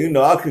 I mean,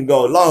 I can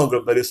go longer,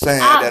 but it's saying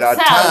that our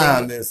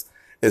time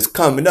is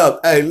coming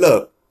up. Hey,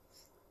 look.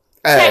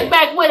 Check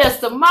back with us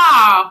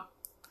tomorrow.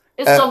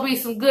 It's going to be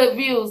some good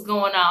views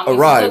going on. All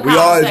right.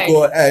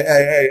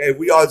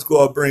 We always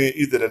go bring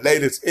either the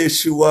latest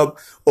issue up,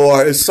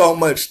 or it's so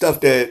much stuff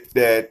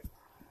that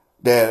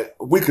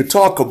we could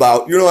talk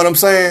about. You know what I'm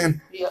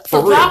saying? Yeah.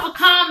 So drop a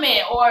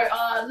comment or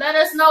let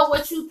us know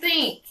what you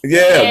think.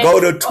 Yeah, go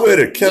to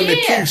Twitter, Kim and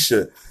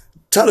Keisha.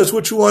 Tell us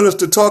what you want us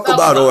to talk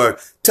about, or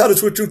tell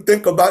us what you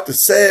think about the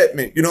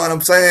segment. You know what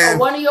I'm saying? Or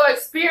one of your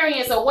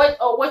experience, or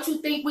what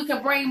you think we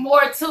can bring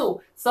more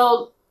to.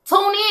 So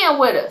tune in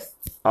with us.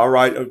 All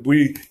right,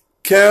 we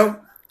Kim,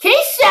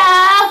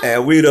 Keisha,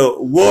 and we the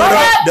What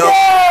Up Though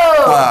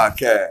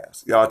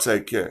podcast. Y'all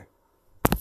take care.